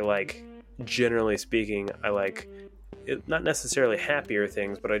like I like, generally speaking, I like not necessarily happier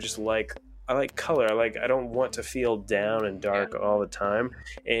things, but I like color. I don't want to feel down and dark all the time.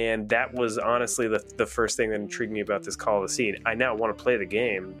 And that was honestly the first thing that intrigued me about this Call of the Sea. I now want to play the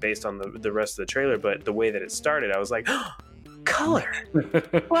game based on the rest of the trailer, but the way that it started, I was like, oh, color.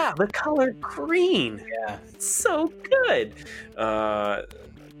 Wow, the color green. Yeah. It's so good.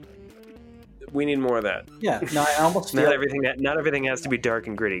 We need more of that. Yeah, no, I almost feel not everything has to be dark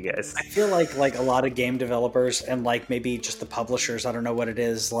and gritty, guys. I feel like a lot of game developers and like maybe just the publishers, I don't know what it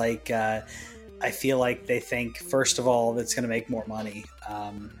is, like I feel like they think, first of all, that's going to make more money.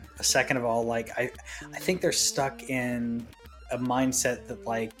 Second of all, like I think they're stuck in a mindset that,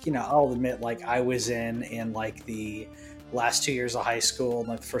 like, you know, I'll admit, like I was in like the last 2 years of high school and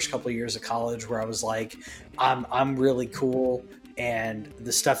like the first couple of years of college, where I was like, I'm really cool, and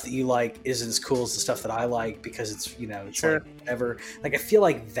the stuff that you like isn't as cool as the stuff that I like, because it's, you know, it's Sure. like whatever. Like I feel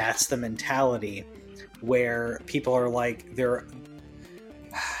like that's the mentality where people are like, they're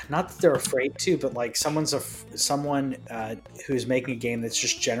not that they're afraid to, but like someone who's making a game that's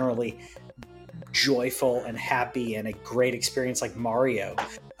just generally joyful and happy and a great experience, like Mario,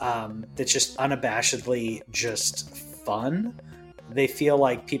 that's just unabashedly just fun. They feel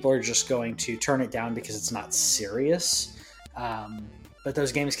like people are just going to turn it down because it's not serious. But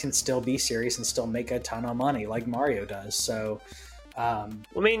those games can still be serious and still make a ton of money, like Mario does. So, I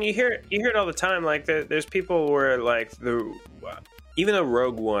mean, you hear it all the time. Like there's people where like even though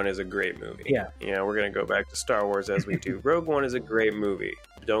Rogue One is a great movie, yeah, you know, we're gonna go back to Star Wars as we do. Rogue One is a great movie.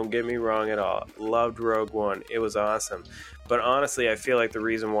 Don't get me wrong at all. Loved Rogue One. It was awesome. But honestly, I feel like the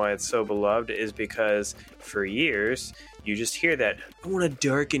reason why it's so beloved is because for years you just hear that, I want a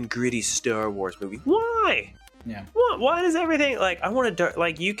dark and gritty Star Wars movie. Why? yeah. Why does everything, like, I want a dark,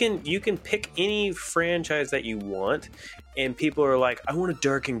 like, you can pick any franchise that you want, and people are like, I want a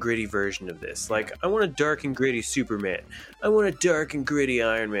dark and gritty version of this. Like, I want a dark and gritty Superman. I want a dark and gritty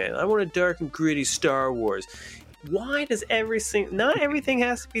Iron Man. I want a dark and gritty Star Wars. Why does not everything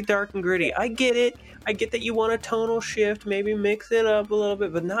has to be dark and gritty? I get it. I get that you want a tonal shift, maybe mix it up a little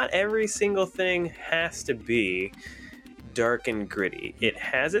bit, but not every single thing has to be dark and gritty. It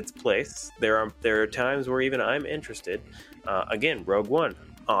has its place. There are times where even I'm interested. Again, Rogue One,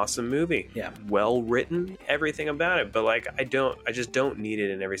 awesome movie. Yeah. Well written, everything about it. But like, I just don't need it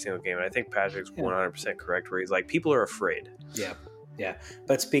in every single game. And I think Patrick's 100% correct, where he's like, people are afraid. Yeah. Yeah.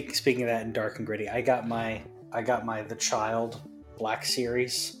 But speaking of that in dark and gritty, I got my The Child Black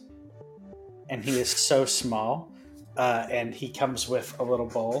Series, and he is so small, and he comes with a little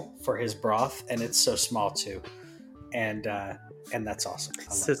bowl for his broth, and it's so small too. And that's awesome.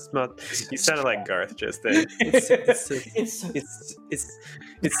 It's so small. You sounded like Garth just then. It's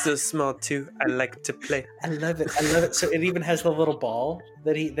so small too. I like to play. I love it. So it even has the little ball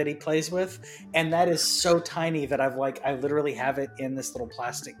that he plays with, and that is so tiny that I literally have it in this little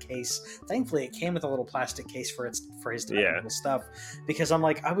plastic case. Thankfully, it came with a little plastic case for his little stuff, because I'm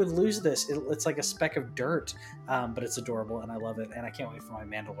like, I would lose this. It's like a speck of dirt, but it's adorable and I love it, and I can't wait for my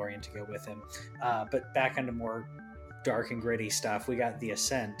Mandalorian to go with him. But back into more dark and gritty stuff, we got The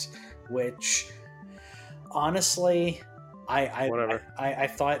Ascent, which honestly, I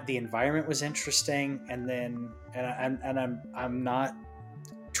thought the environment was interesting, and I'm not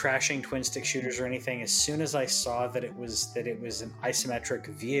trashing twin stick shooters or anything. As soon as I saw that it was an isometric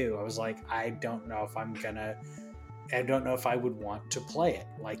view, I was like, I don't know if I would want to play it.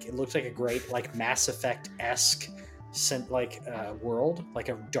 Like, it looked like a great, like, Mass Effect-esque world, like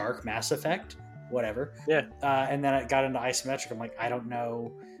a dark Mass Effect, whatever. Yeah. And then it got into isometric. I'm like, I don't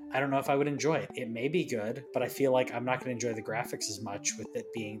know if I would enjoy it. It may be good, but I feel like I'm not going to enjoy the graphics as much with it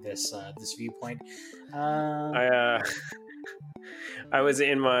being this viewpoint. I was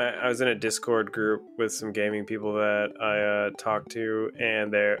in a Discord group with some gaming people that I talked to,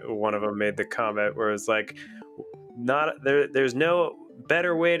 and one of them made the comment where it was like, there's no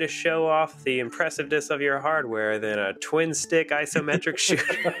better way to show off the impressiveness of your hardware than a twin stick isometric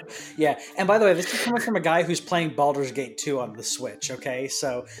shooter. Yeah, and by the way, this is coming from a guy who's playing Baldur's Gate 2 on the Switch. Okay,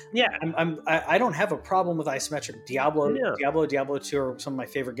 so yeah, I don't have a problem with isometric. Diablo 2 are some of my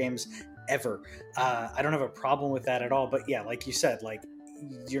favorite games ever. I don't have a problem with that at all. But yeah, like you said, like,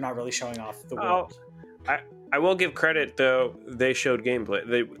 you're not really showing off the world. I will give credit though. They showed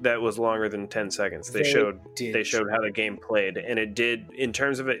gameplay. That was longer than 10 seconds. They showed how the game played, and it did in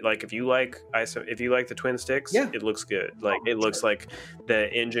terms of it. Like if you like the twin sticks, Yeah. it looks good. Like it looks like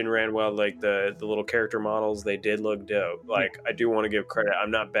the engine ran well. Like the little character models, they did look dope. Like I do want to give credit.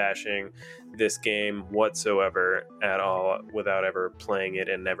 I'm not bashing this game whatsoever at all without ever playing it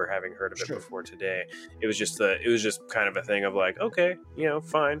and never having heard of it before today. It was just kind of a thing of like, okay,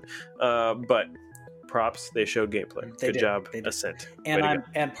 fine, but props, they showed gameplay. Good job, Ascent.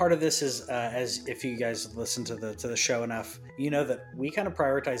 And part of this is as if you guys listen to the show enough, you know that we kind of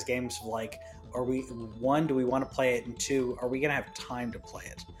prioritize games like, do we want to play it, and two, are we going to have time to play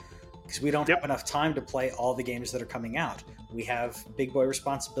it? Because we don't have enough time to play all the games that are coming out. We have big boy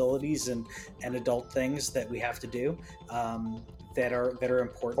responsibilities and adult things that we have to do that are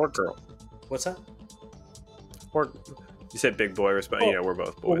important. Or girl. What's that? Or you said big boy response. We're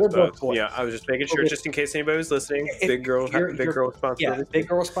both boys. We're both boys. Yeah, I was just making sure, just in case anybody was listening. Big girl responsibilities. Yeah, big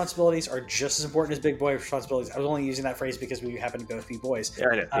girl responsibilities are just as important as big boy responsibilities. I was only using that phrase because we happen to both be boys. Yeah,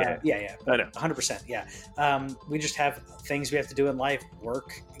 I know. I know. 100%. Yeah. We just have things we have to do in life.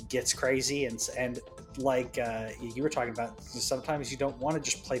 Work gets crazy, and like you were talking about, sometimes you don't want to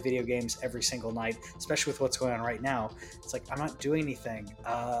just play video games every single night, especially with what's going on right now. It's like, I'm not doing anything.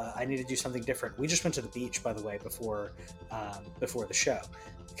 I need to do something different. We just went to the beach, by the way, before the show,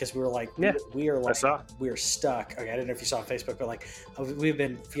 because we were like, we are stuck. Okay, I didn't know if you saw on Facebook, but like we've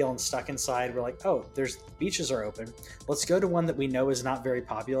been feeling stuck inside. We're like, beaches are open. Let's go to one that we know is not very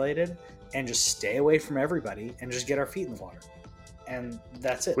populated and just stay away from everybody and just get our feet in the water. And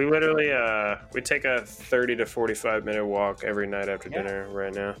that's it. We literally we take a 30 to 45 minute walk every night after dinner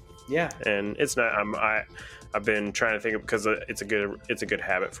right now. Yeah, and it's not. I've been trying to think of, because it's a good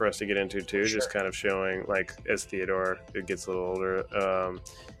habit for us to get into too. Just kind of showing, like, as Theodore gets a little older,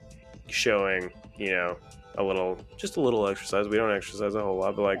 showing a little exercise. We don't exercise a whole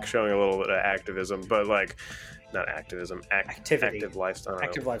lot, but like showing a little bit of activism, but like not activism, activity, active lifestyle.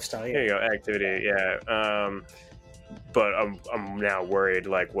 Active lifestyle. Yeah. There you go, activity. Yeah. But I'm now worried,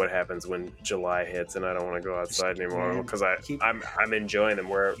 like, what happens when July hits and I don't want to go outside anymore, because I'm enjoying them.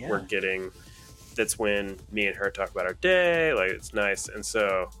 We're getting. That's when me and her talk about our day. Like, it's nice, and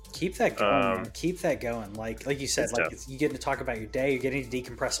so keep that going. Keep that going. Like you said, you get to talk about your day. You're getting to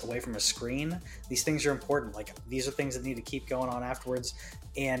decompress away from a screen. These things are important. Like, these are things that need to keep going on afterwards.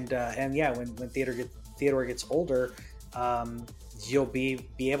 And yeah, when Theodore gets older, you'll be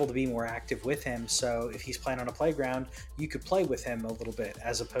able to be more active with him. So if he's playing on a playground, you could play with him a little bit,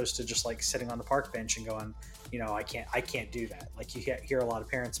 as opposed to just like sitting on the park bench and going, I can't do that. Like, you hear a lot of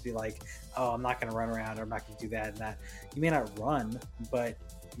parents be like, oh, I'm not going to run around, or I'm not going to do that and that. You may not run, but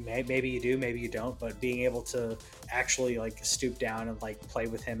maybe you do, maybe you don't. But being able to actually like stoop down and like play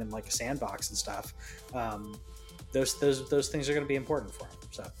with him in like a sandbox and stuff, those things are going to be important for him.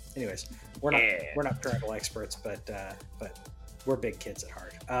 So anyways, we're not parental experts, but we're big kids at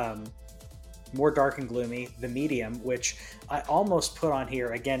heart. More dark and gloomy, The Medium, which I almost put on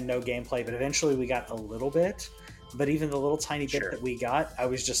here. Again, no gameplay, but eventually we got a little bit. But even the little tiny bit that we got, I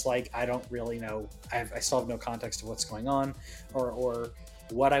was just like, I don't really know. I still have no context of what's going on or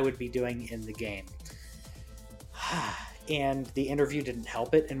what I would be doing in the game. And the interview didn't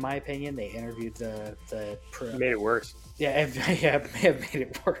help it, in my opinion. They interviewed the made it worse. Yeah, it may have made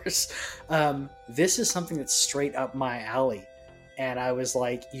it worse. This is something that's straight up my alley. And I was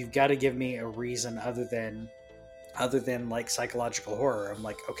like, you've got to give me a reason other than like psychological horror. I'm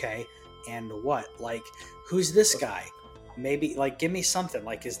like, okay, and what? Like, who's this guy? Maybe, like, give me something.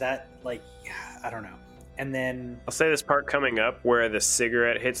 Like, is that, like, I don't know. And then I'll say this part coming up where the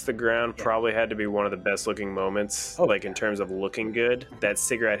cigarette hits the ground probably had to be one of the best looking moments, in terms of looking good. That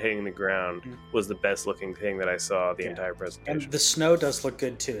cigarette hitting the ground was the best looking thing that I saw the entire presentation. And the snow does look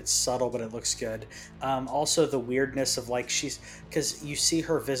good too. It's subtle, but it looks good. Also, the weirdness of, like, because you see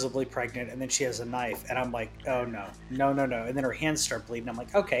her visibly pregnant and then she has a knife, and I'm like, oh no. And then her hands start bleeding. I'm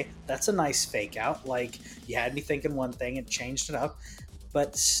like, okay, that's a nice fake out. Like, you had me thinking one thing and changed it up,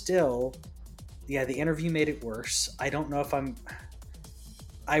 but still. Yeah, the interview made it worse. I don't know if I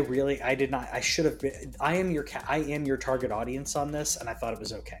did not. I should have been. I am your target audience on this, and I thought it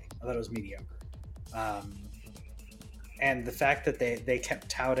was okay. I thought it was mediocre. And the fact that they kept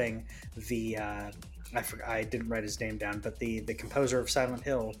touting the I didn't write his name down, but the composer of Silent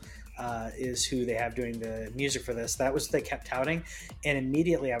Hill is who they have doing the music for this. That was what they kept touting, and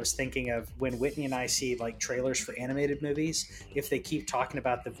immediately I was thinking of when Whitney and I see like trailers for animated movies. If they keep talking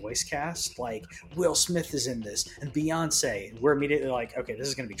about the voice cast, like Will Smith is in this and Beyonce, we're immediately like, okay, this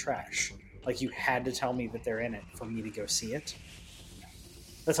is going to be trash. Like, you had to tell me that they're in it for me to go see it.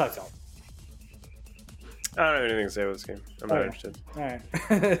 That's how I felt. I don't have anything to say about this game. I'm not interested. All right.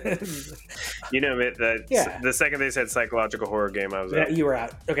 The second they said psychological horror game, I was out. You were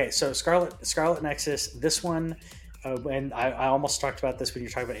out. Okay, so Scarlet Nexus. This one, and I almost talked about this when you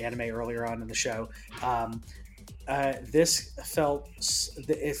were talking about anime earlier on in the show. This felt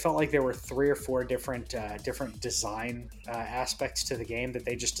like there were 3 or 4 different design aspects to the game that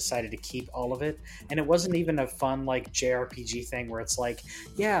they just decided to keep all of it, and it wasn't even a fun like JRPG thing where it's like,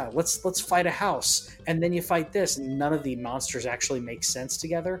 yeah, let's fight a house and then you fight this, and none of the monsters actually make sense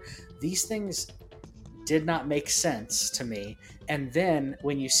together. These things did not make sense to me, and then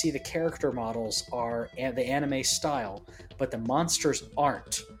when you see the character models are the anime style, but the monsters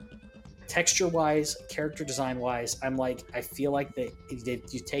aren't. Texture-wise, character design-wise, I'm like, I feel like that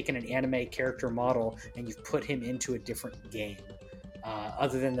you've taken an anime character model and you've put him into a different game,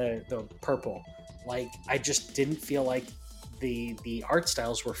 other than the purple. Like, I just didn't feel like the art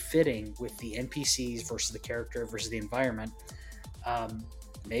styles were fitting with the NPCs versus the character versus the environment.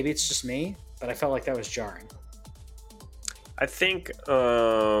 Maybe it's just me, but I felt like that was jarring. I think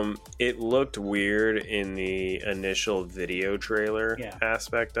it looked weird in the initial video trailer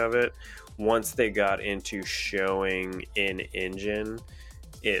aspect of it. Once they got into showing in engine,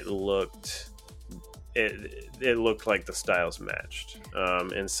 it looked like the styles matched.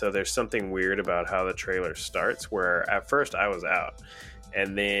 And so there's something weird about how the trailer starts, where at first I was out,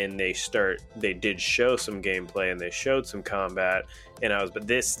 and then they did show some gameplay and they showed some combat, and I was, but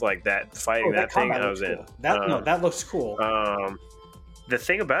this, like, that fighting, that thing, I was cool. In. That looks cool. The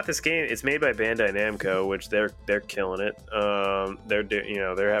thing about this game, it's made by Bandai Namco, which they're killing it.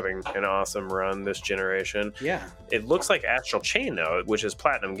 They're having an awesome run this generation. Yeah. It looks like Astral Chain though, which is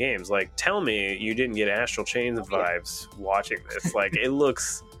Platinum Games. Like, tell me you didn't get Astral Chain vibes watching this. Like, it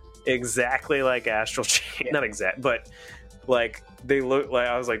looks exactly like Astral Chain. Not exact, but like they look like,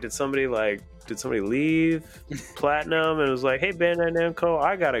 I was like, did somebody leave Platinum and was like, hey, Bandai Namco,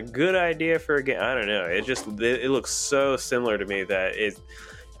 I got a good idea for a game? I don't know. It looks so similar to me that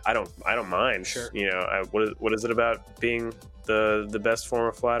I don't mind. Sure. What is it about being the best form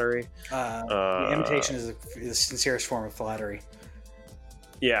of flattery? The imitation is the sincerest form of flattery.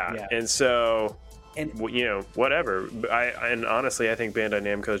 Yeah. And so, whatever. And honestly, I think Bandai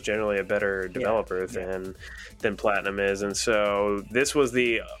Namco is generally a better developer than Platinum is. And so this was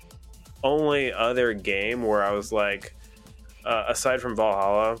the only other game where I was like, aside from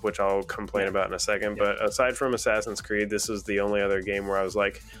Valhalla, which I'll complain about in a second, but aside from Assassin's Creed, this is the only other game where I was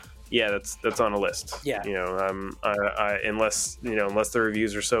like, yeah, that's on a list. Yeah. Unless the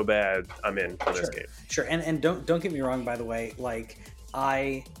reviews are so bad, I'm in for this game. Sure. And don't get me wrong, by the way, like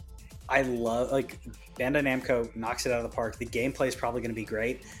I love, like, Bandai Namco knocks it out of the park. The gameplay is probably going to be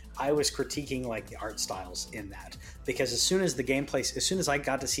great. I was critiquing like the art styles in that, because as soon as I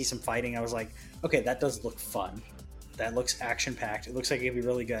got to see some fighting, I was like, okay, that does look fun. That looks action packed. It looks like it'd be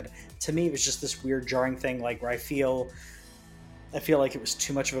really good. To me, it was just this weird jarring thing, like, where I feel like it was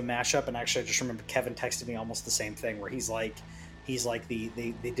too much of a mashup. And actually, I just remember Kevin texted me almost the same thing, where he's like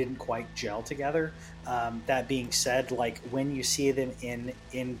they didn't quite gel together. That being said, like, when you see them in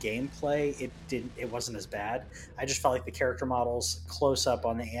gameplay, it wasn't as bad. I just felt like the character models close up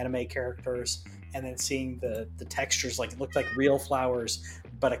on the anime characters, and then seeing the textures, like, it looked like real flowers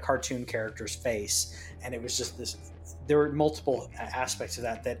but a cartoon character's face, and it was just this. There were multiple aspects of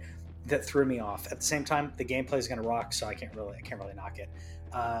that threw me off. At the same time, the gameplay is going to rock, so I can't really knock it.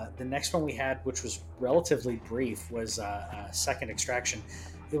 The next one we had, which was relatively brief, was Second Extraction.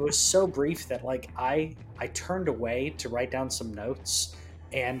 It was so brief that, like, I turned away to write down some notes,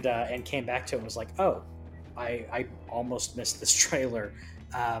 and came back to it and was like, oh, I almost missed this trailer.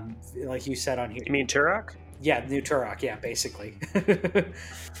 Like you said on here. You mean Turok? Yeah, the new Turok. Yeah, basically.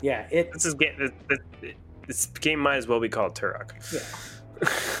 Yeah, this game might as well be called Turok.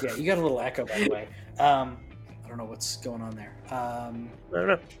 Yeah, you got a little echo, by the way. I don't know what's going on there. I don't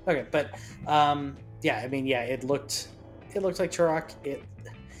know. Okay, but it looked like Turok.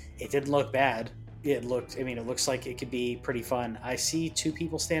 It didn't look bad. It looks like it could be pretty fun. I see 2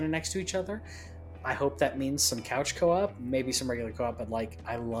 people standing next to each other. I hope that means some couch co-op, maybe some regular co-op, but, like,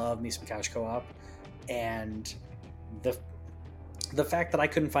 I love me some couch co-op. And the fact that I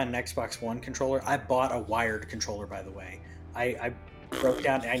couldn't find an Xbox One controller, I bought a wired controller, by the way. I broke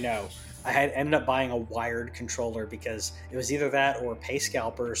down, I know. I had ended up buying a wired controller because it was either that or pay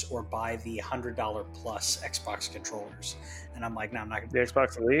scalpers or buy the $100 plus Xbox controllers. And I'm like, no, I'm not going to. The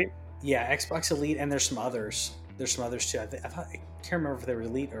Xbox Elite? Yeah, Xbox Elite, and there's some others. There's some others too. I can't remember if they were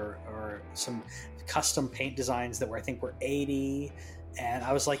Elite or some custom paint designs that were, I think, were $80. And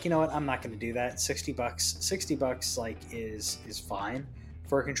I was like, you know what? I'm not going to do that. $60, like, is fine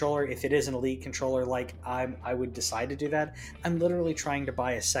for a controller. If it is an Elite controller, like I would decide to do that. I'm literally trying to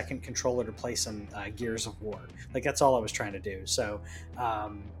buy a second controller to play some Gears of War. Like that's all I was trying to do. So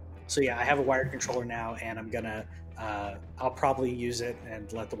yeah, I have a wired controller now, and I'm gonna I'll probably use it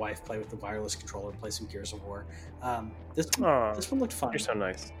and let the wife play with the wireless controller and play some Gears of War. This one looked fun. You're so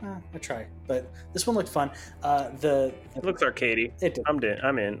nice. I try, but this one looked fun. It looks arcadey. It did.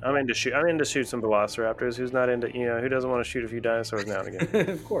 I'm into shoot some velociraptors. Who's not into, who doesn't want to shoot a few dinosaurs now and again?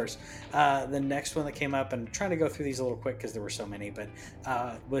 Of course. The next one that came up, and I'm trying to go through these a little quick because there were so many, but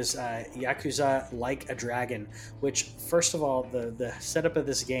was Yakuza Like a Dragon, which, first of all, the setup of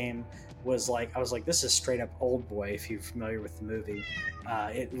this game was like, I was like, this is straight up Old Boy, if you're familiar with the movie.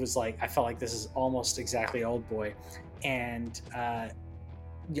 It was like, I felt like this is almost exactly Old Boy. And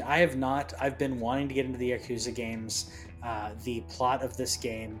I've been wanting to get into the Yakuza games. The plot of this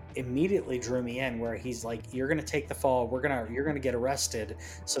game immediately drew me in, where he's like, you're going to take the fall, you're going to get arrested.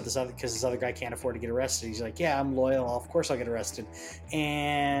 So because this other guy can't afford to get arrested, he's like, yeah, I'm loyal, of course I'll get arrested.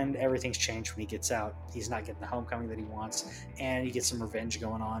 And everything's changed when he gets out. He's not getting the homecoming that he wants, and you get some revenge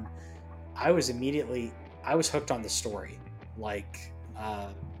going on. I was hooked on the story, and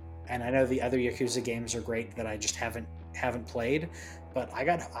I know the other Yakuza games are great that I just haven't played, but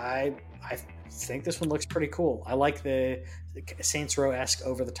I think this one looks pretty cool. I like the Saints Row-esque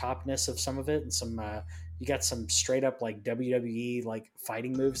over the topness of some of it, and some you got some straight up like WWE like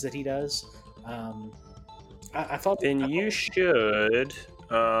fighting moves that he does. I thought. Then you should.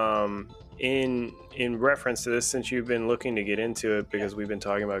 In reference to this, since you've been looking to get into it, because we've been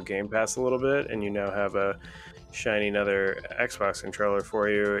talking about Game Pass a little bit, and you now have a shiny another Xbox controller for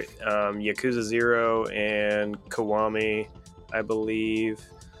you, Yakuza 0 and Kiwami, I believe,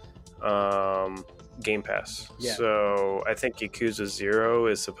 Game Pass. Yeah. So I think Yakuza 0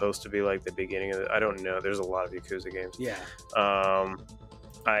 is supposed to be like the beginning of it. I don't know. There's a lot of Yakuza games. Yeah.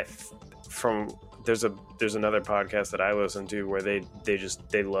 There's another podcast that I listen to where they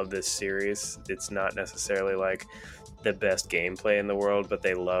love this series. It's not necessarily like the best gameplay in the world, but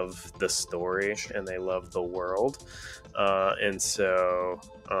they love the story and they love the world. And so,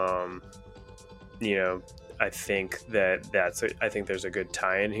 I think I think there's a good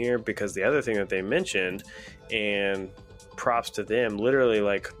tie-in here, because the other thing that they mentioned, and props to them, literally,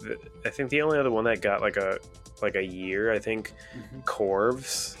 like, I think the only other one that got like a year, I think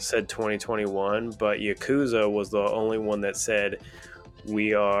Corvs said 2021, but Yakuza was the only one that said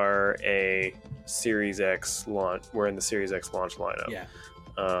we are a Series X launch. We're in the Series X launch lineup. Yeah.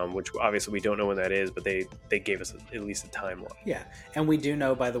 Which obviously we don't know when that is, but they gave us at least a timeline. Yeah, and we do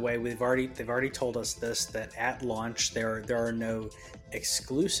know, by the way, they've already told us this, that at launch there are no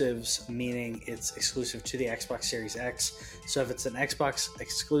exclusives, meaning it's exclusive to the Xbox Series X. So if it's an Xbox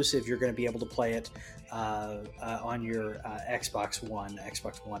exclusive, you're going to be able to play it on your Xbox One,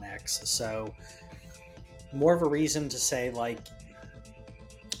 Xbox One X. So more of a reason to say, like,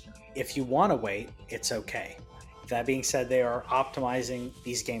 if you want to wait, it's okay. That being said, they are optimizing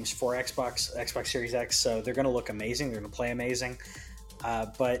these games for Xbox Series X, so they're going to look amazing. They're going to play amazing.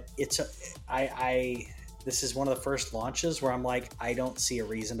 But this is one of the first launches where I'm like, I don't see a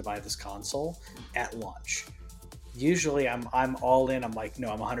reason to buy this console at launch. Usually, I'm all in. I'm like, no,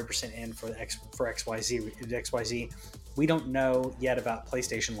 I'm 100% in for XYZ. We don't know yet about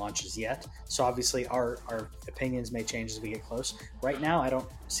PlayStation launches yet, so obviously our opinions may change as we get close. Right now, I don't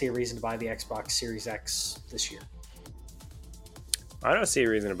see a reason to buy the Xbox Series X this year. I don't see a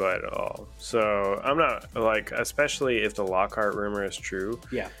reason to buy it at all. So I'm not, like, especially if the Lockhart rumor is true.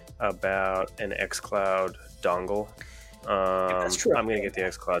 Yeah. About an xCloud dongle. That's true. I'm gonna get the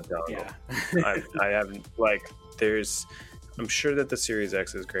xCloud dongle. Yeah. I haven't, like, I'm sure that the Series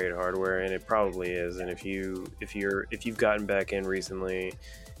X is great hardware, and it probably is. And if you've gotten back in recently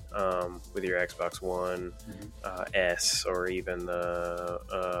with your Xbox One S, or even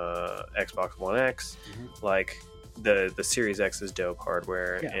the Xbox One X, like, the Series X is dope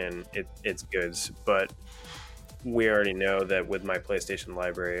hardware, and it's good. But we already know that with my PlayStation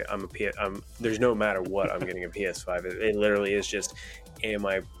library, there's no matter what, I'm getting a PS5. It literally is just, am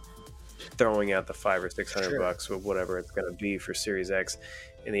I throwing out the $500 or $600 bucks or whatever it's going to be for Series X?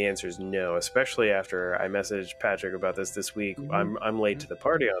 And the answer is no, especially after I messaged Patrick about this week. I'm late to the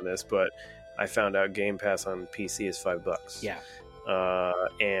party on this, but I found out Game Pass on PC is $5. Yeah.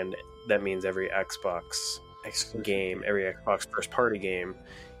 And that means every Xbox game, every Xbox first party game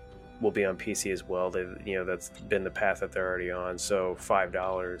will be on PC as well. That's been the path that they're already on. So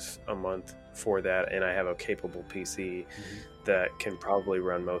 $5 a month for that, and I have a capable PC that can probably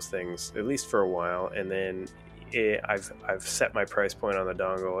run most things, at least for a while. And then I've set my price point on the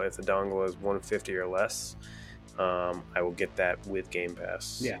dongle. If the dongle is $150 or less, I will get that with Game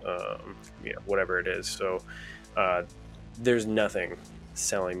Pass. Yeah. Whatever it is. So there's nothing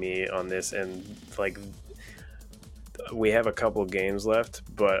selling me on this, and like we have a couple games left,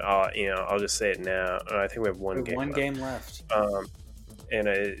 but I'll just say it now. I think we have one game left. And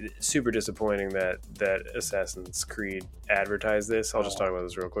it's super disappointing that Assassin's Creed advertised this. I'll just talk about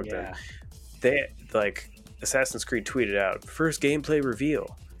this real quick. Then they Assassin's Creed tweeted out first gameplay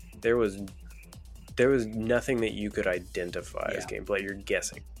reveal. There was nothing that you could identify as gameplay. You're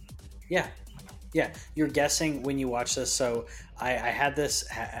guessing. Yeah, you're guessing when you watch this. So I had this.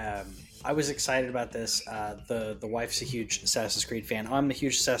 I was excited about this. The wife's a huge Assassin's Creed fan. I'm a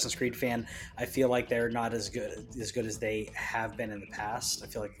huge Assassin's Creed fan. I feel like they're not as good as they have been in the past. I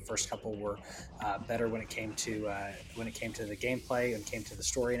feel like the first couple were better when it came to the gameplay and came to the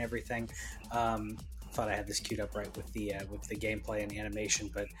story and everything. Thought I had this queued up right with the gameplay and the animation,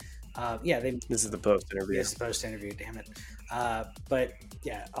 but this is the post interview. Yes, the post interview. Damn it. But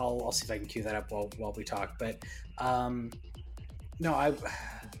yeah, I'll see if I can cue that up while we talk. But no,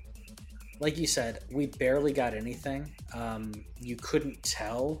 like you said, we barely got anything. You couldn't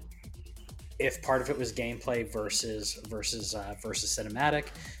tell if part of it was gameplay versus cinematic.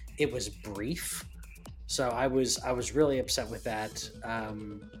 It was brief, so I was really upset with that.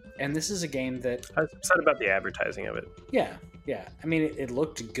 And this is a game that I was upset about the advertising of it. Yeah. I mean, it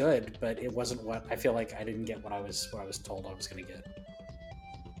looked good, but it wasn't what I feel like. I didn't get what I was told I was going to get.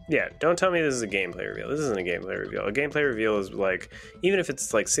 Yeah, don't tell me this is a gameplay reveal. This isn't a gameplay reveal. A gameplay reveal is like, even if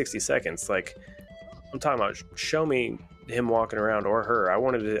it's like 60 seconds, like I'm talking about, show me him walking around or her. I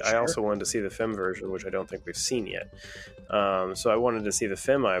also wanted to see the Fem version, which I don't think we've seen yet. So I wanted to see the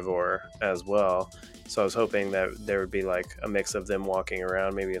Fem Ivor as well. So I was hoping that there would be like a mix of them walking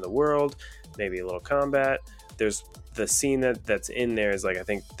around, maybe in the world, maybe a little combat. There's the scene that's in there is like, I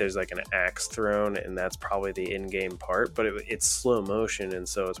think there's like an axe thrown, and that's probably the in-game part, but it's slow motion, and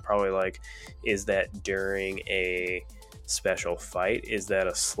so it's probably like, is that during a special fight? Is that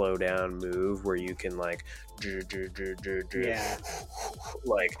a slow down move where you can like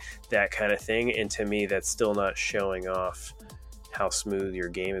like that kind of thing? And to me, that's still not showing off how smooth your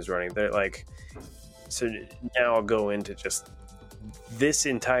game is running. They're like, so now I'll go into just this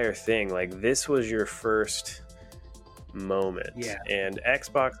entire thing. Like, this was your first moment, and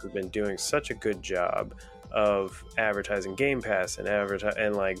Xbox has been doing such a good job of advertising Game Pass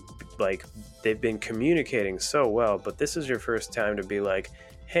and like they've been communicating so well, but this is your first time to be like,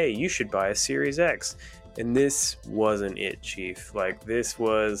 hey, you should buy a Series X. And this wasn't it, Chief. Like, this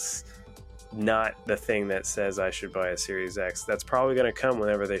was not the thing that says I should buy a Series X. That's probably going to come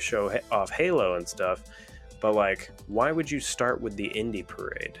whenever they show off Halo and stuff. But like, why would you start with the indie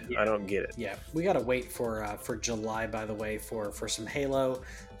parade? I don't get it. Yeah, we gotta wait for July, by the way, for some Halo,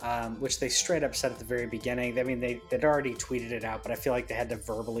 which they straight up said at the very beginning. I mean, they'd already tweeted it out, but I feel like they had to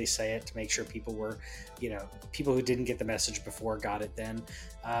verbally say it to make sure people were, people who didn't get the message before got it then.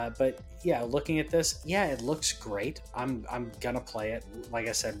 But yeah, looking at this, it looks great. I'm gonna play it. Like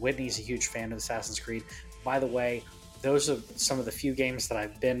I said, Whitney's a huge fan of Assassin's Creed. By the way, those are some of the few games that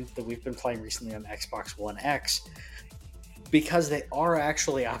we've been playing recently on Xbox One X, because they are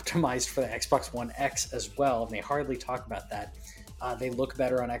actually optimized for the Xbox One X as well, and they hardly talk about that. They look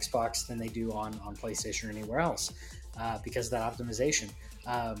better on Xbox than they do on PlayStation or anywhere else because of that optimization.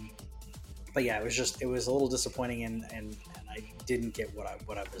 But yeah, it was a little disappointing, and I didn't get what I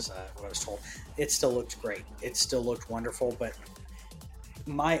was told. It still looked great. It still looked wonderful, but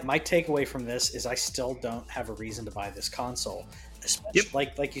my takeaway from this is I still don't have a reason to buy this console,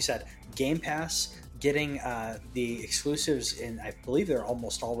 especially like you said, Game Pass, getting the exclusives in, I believe they're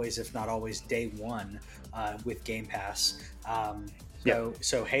almost always, if not always, day one with Game Pass.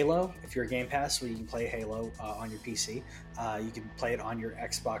 So Halo, if you're a Game Pass, you can play Halo on your PC. You can play it on your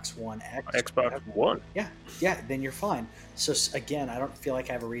Xbox One X. Xbox One. Yeah, then you're fine. So again, I don't feel like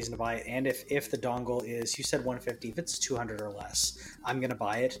I have a reason to buy it. And if the dongle is, you said 150, if it's 200 or less, I'm going to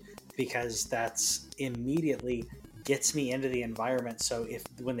buy it, because that's immediately gets me into the environment. So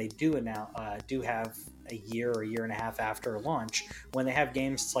when they do have a year or year and a half after launch, when they have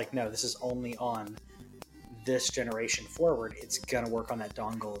games, it's like, no, this is only on this generation forward. It's gonna work on that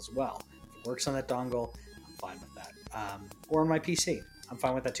dongle as well. If it works on that dongle, I'm fine with that. Or on my PC, I'm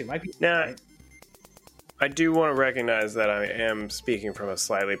fine with that too. My PC, now, right? I do want to recognize that I am speaking from a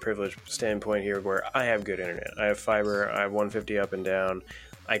slightly privileged standpoint here, where I have good internet. I have fiber. I have 150 up and down.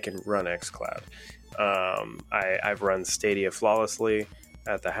 I can run xCloud. I've run Stadia flawlessly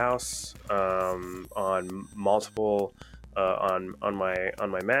at the house, on multiple on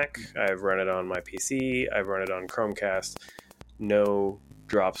my Mac. I've run it on my PC. I've run it on Chromecast. No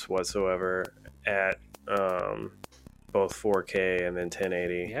drops whatsoever at both 4K and then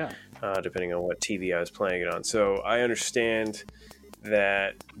 1080, depending on what TV I was playing it on. So I understand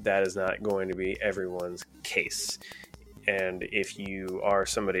that is not going to be everyone's case. And if you are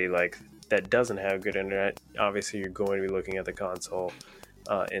somebody like that doesn't have good internet, obviously you're going to be looking at the console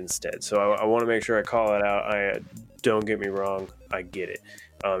instead. So I want to make sure I call it out. Don't get me wrong, I get it.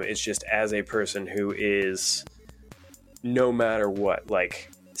 It's just as a person who is, no matter what, like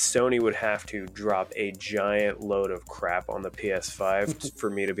Sony would have to drop a giant load of crap on the PS5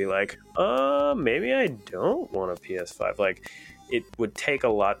 for me to be like, maybe I don't want a PS5. Like, it would take a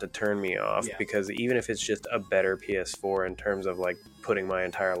lot to turn me off, because even if it's just a better PS4 in terms of like putting my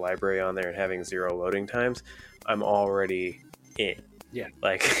entire library on there and having 0 loading times, I'm already in. Yeah.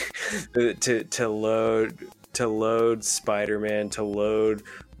 Like to load Spider-Man, to load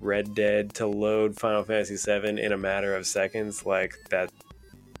Red Dead, to load Final Fantasy VII in a matter of seconds, like that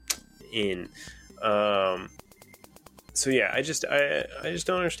in. So yeah, I just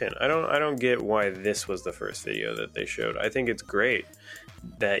don't understand. I don't get why this was the first video that they showed. I think it's great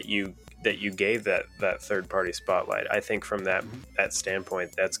that you gave that third party spotlight. I think from that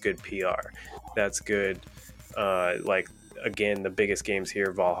standpoint, that's good PR. That's good. Like, again, the biggest games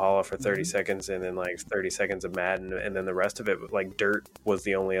here, Valhalla for 30 seconds, and then like 30 seconds of Madden, and then the rest of it, like Dirt was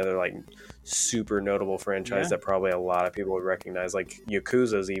the only other like super notable franchise that probably a lot of people would recognize. Like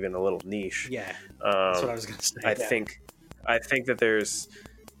Yakuza's even a little niche. Yeah, that's what I was gonna say. I think that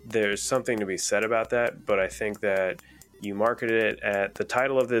there's something to be said about that, but I think that you marketed it at, the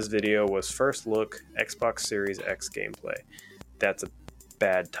title of this video was First Look Xbox Series X Gameplay. That's a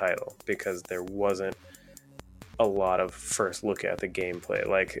bad title, because there wasn't a lot of first look at the gameplay.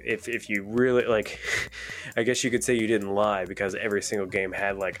 Like, if you really, like, I guess you could say you didn't lie, because every single game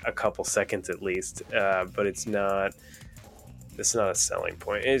had like a couple seconds at least, but it's not a selling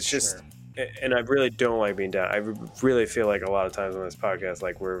point. It's just, and I really don't like being down. I really feel like a lot of times on this podcast,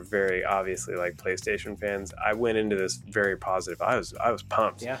 like, we're very obviously like PlayStation fans. I went into this very positive. I was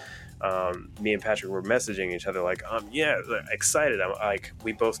pumped. Yeah. Me and Patrick were messaging each other like, excited. I'm like,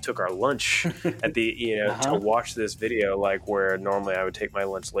 we both took our lunch at the, to watch this video, like, where normally I would take my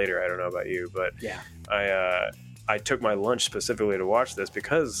lunch later. I don't know about you, but I took my lunch specifically to watch this,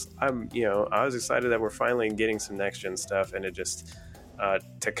 because I was excited that we're finally getting some next gen stuff, and it just,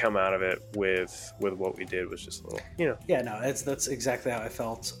 to come out of it with what we did was just a little, Yeah, no, that's exactly how I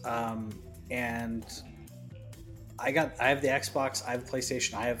felt. And I have the Xbox, I have the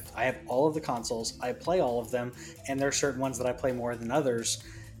PlayStation, I have all of the consoles, I play all of them, and there are certain ones that I play more than others.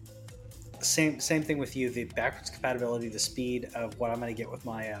 Same thing with you, the backwards compatibility, the speed of what I'm going to get with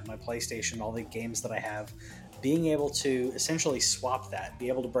my my PlayStation, all the games that I have, being able to essentially swap that, be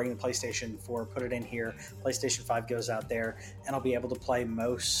able to bring the PlayStation 4, put it in here, PlayStation 5 goes out there, and I'll be able to play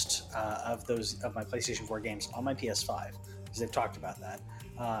most of my PlayStation 4 games on my PS5, because they've talked about that.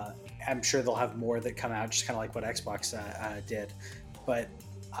 I'm sure they'll have more that come out, just kind of like what Xbox did, but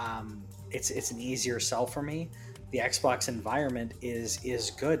it's an easier sell for me. The Xbox environment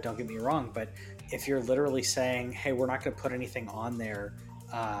is good, don't get me wrong, but if you're literally saying, hey, we're not going to put anything on there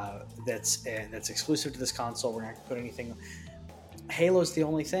that's exclusive to this console, we're not going to put anything, Halo's the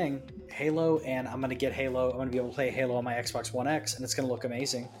only thing, Halo, and I'm going to get Halo, I'm going to be able to play Halo on my Xbox One X, and it's going to look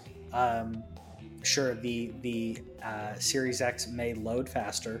amazing. Sure, the Series X may load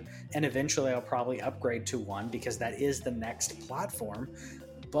faster, and eventually I'll probably upgrade to one, because that is the next platform.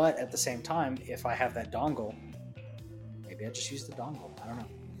 But at the same time, if I have that dongle, maybe I just use the dongle. I don't know.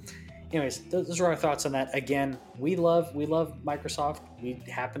 Anyways, those are our thoughts on that. Again, we love Microsoft. We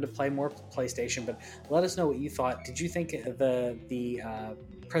happen to play more PlayStation, but let us know what you thought. Did you think the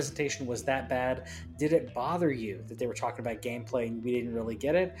presentation was that bad? Did it bother you that they were talking about gameplay and we didn't really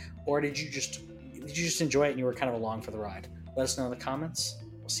get it, or did you just enjoy it and you were kind of along for the ride? Let us know in the comments.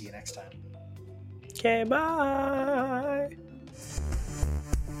 We'll see you next time. Okay, bye.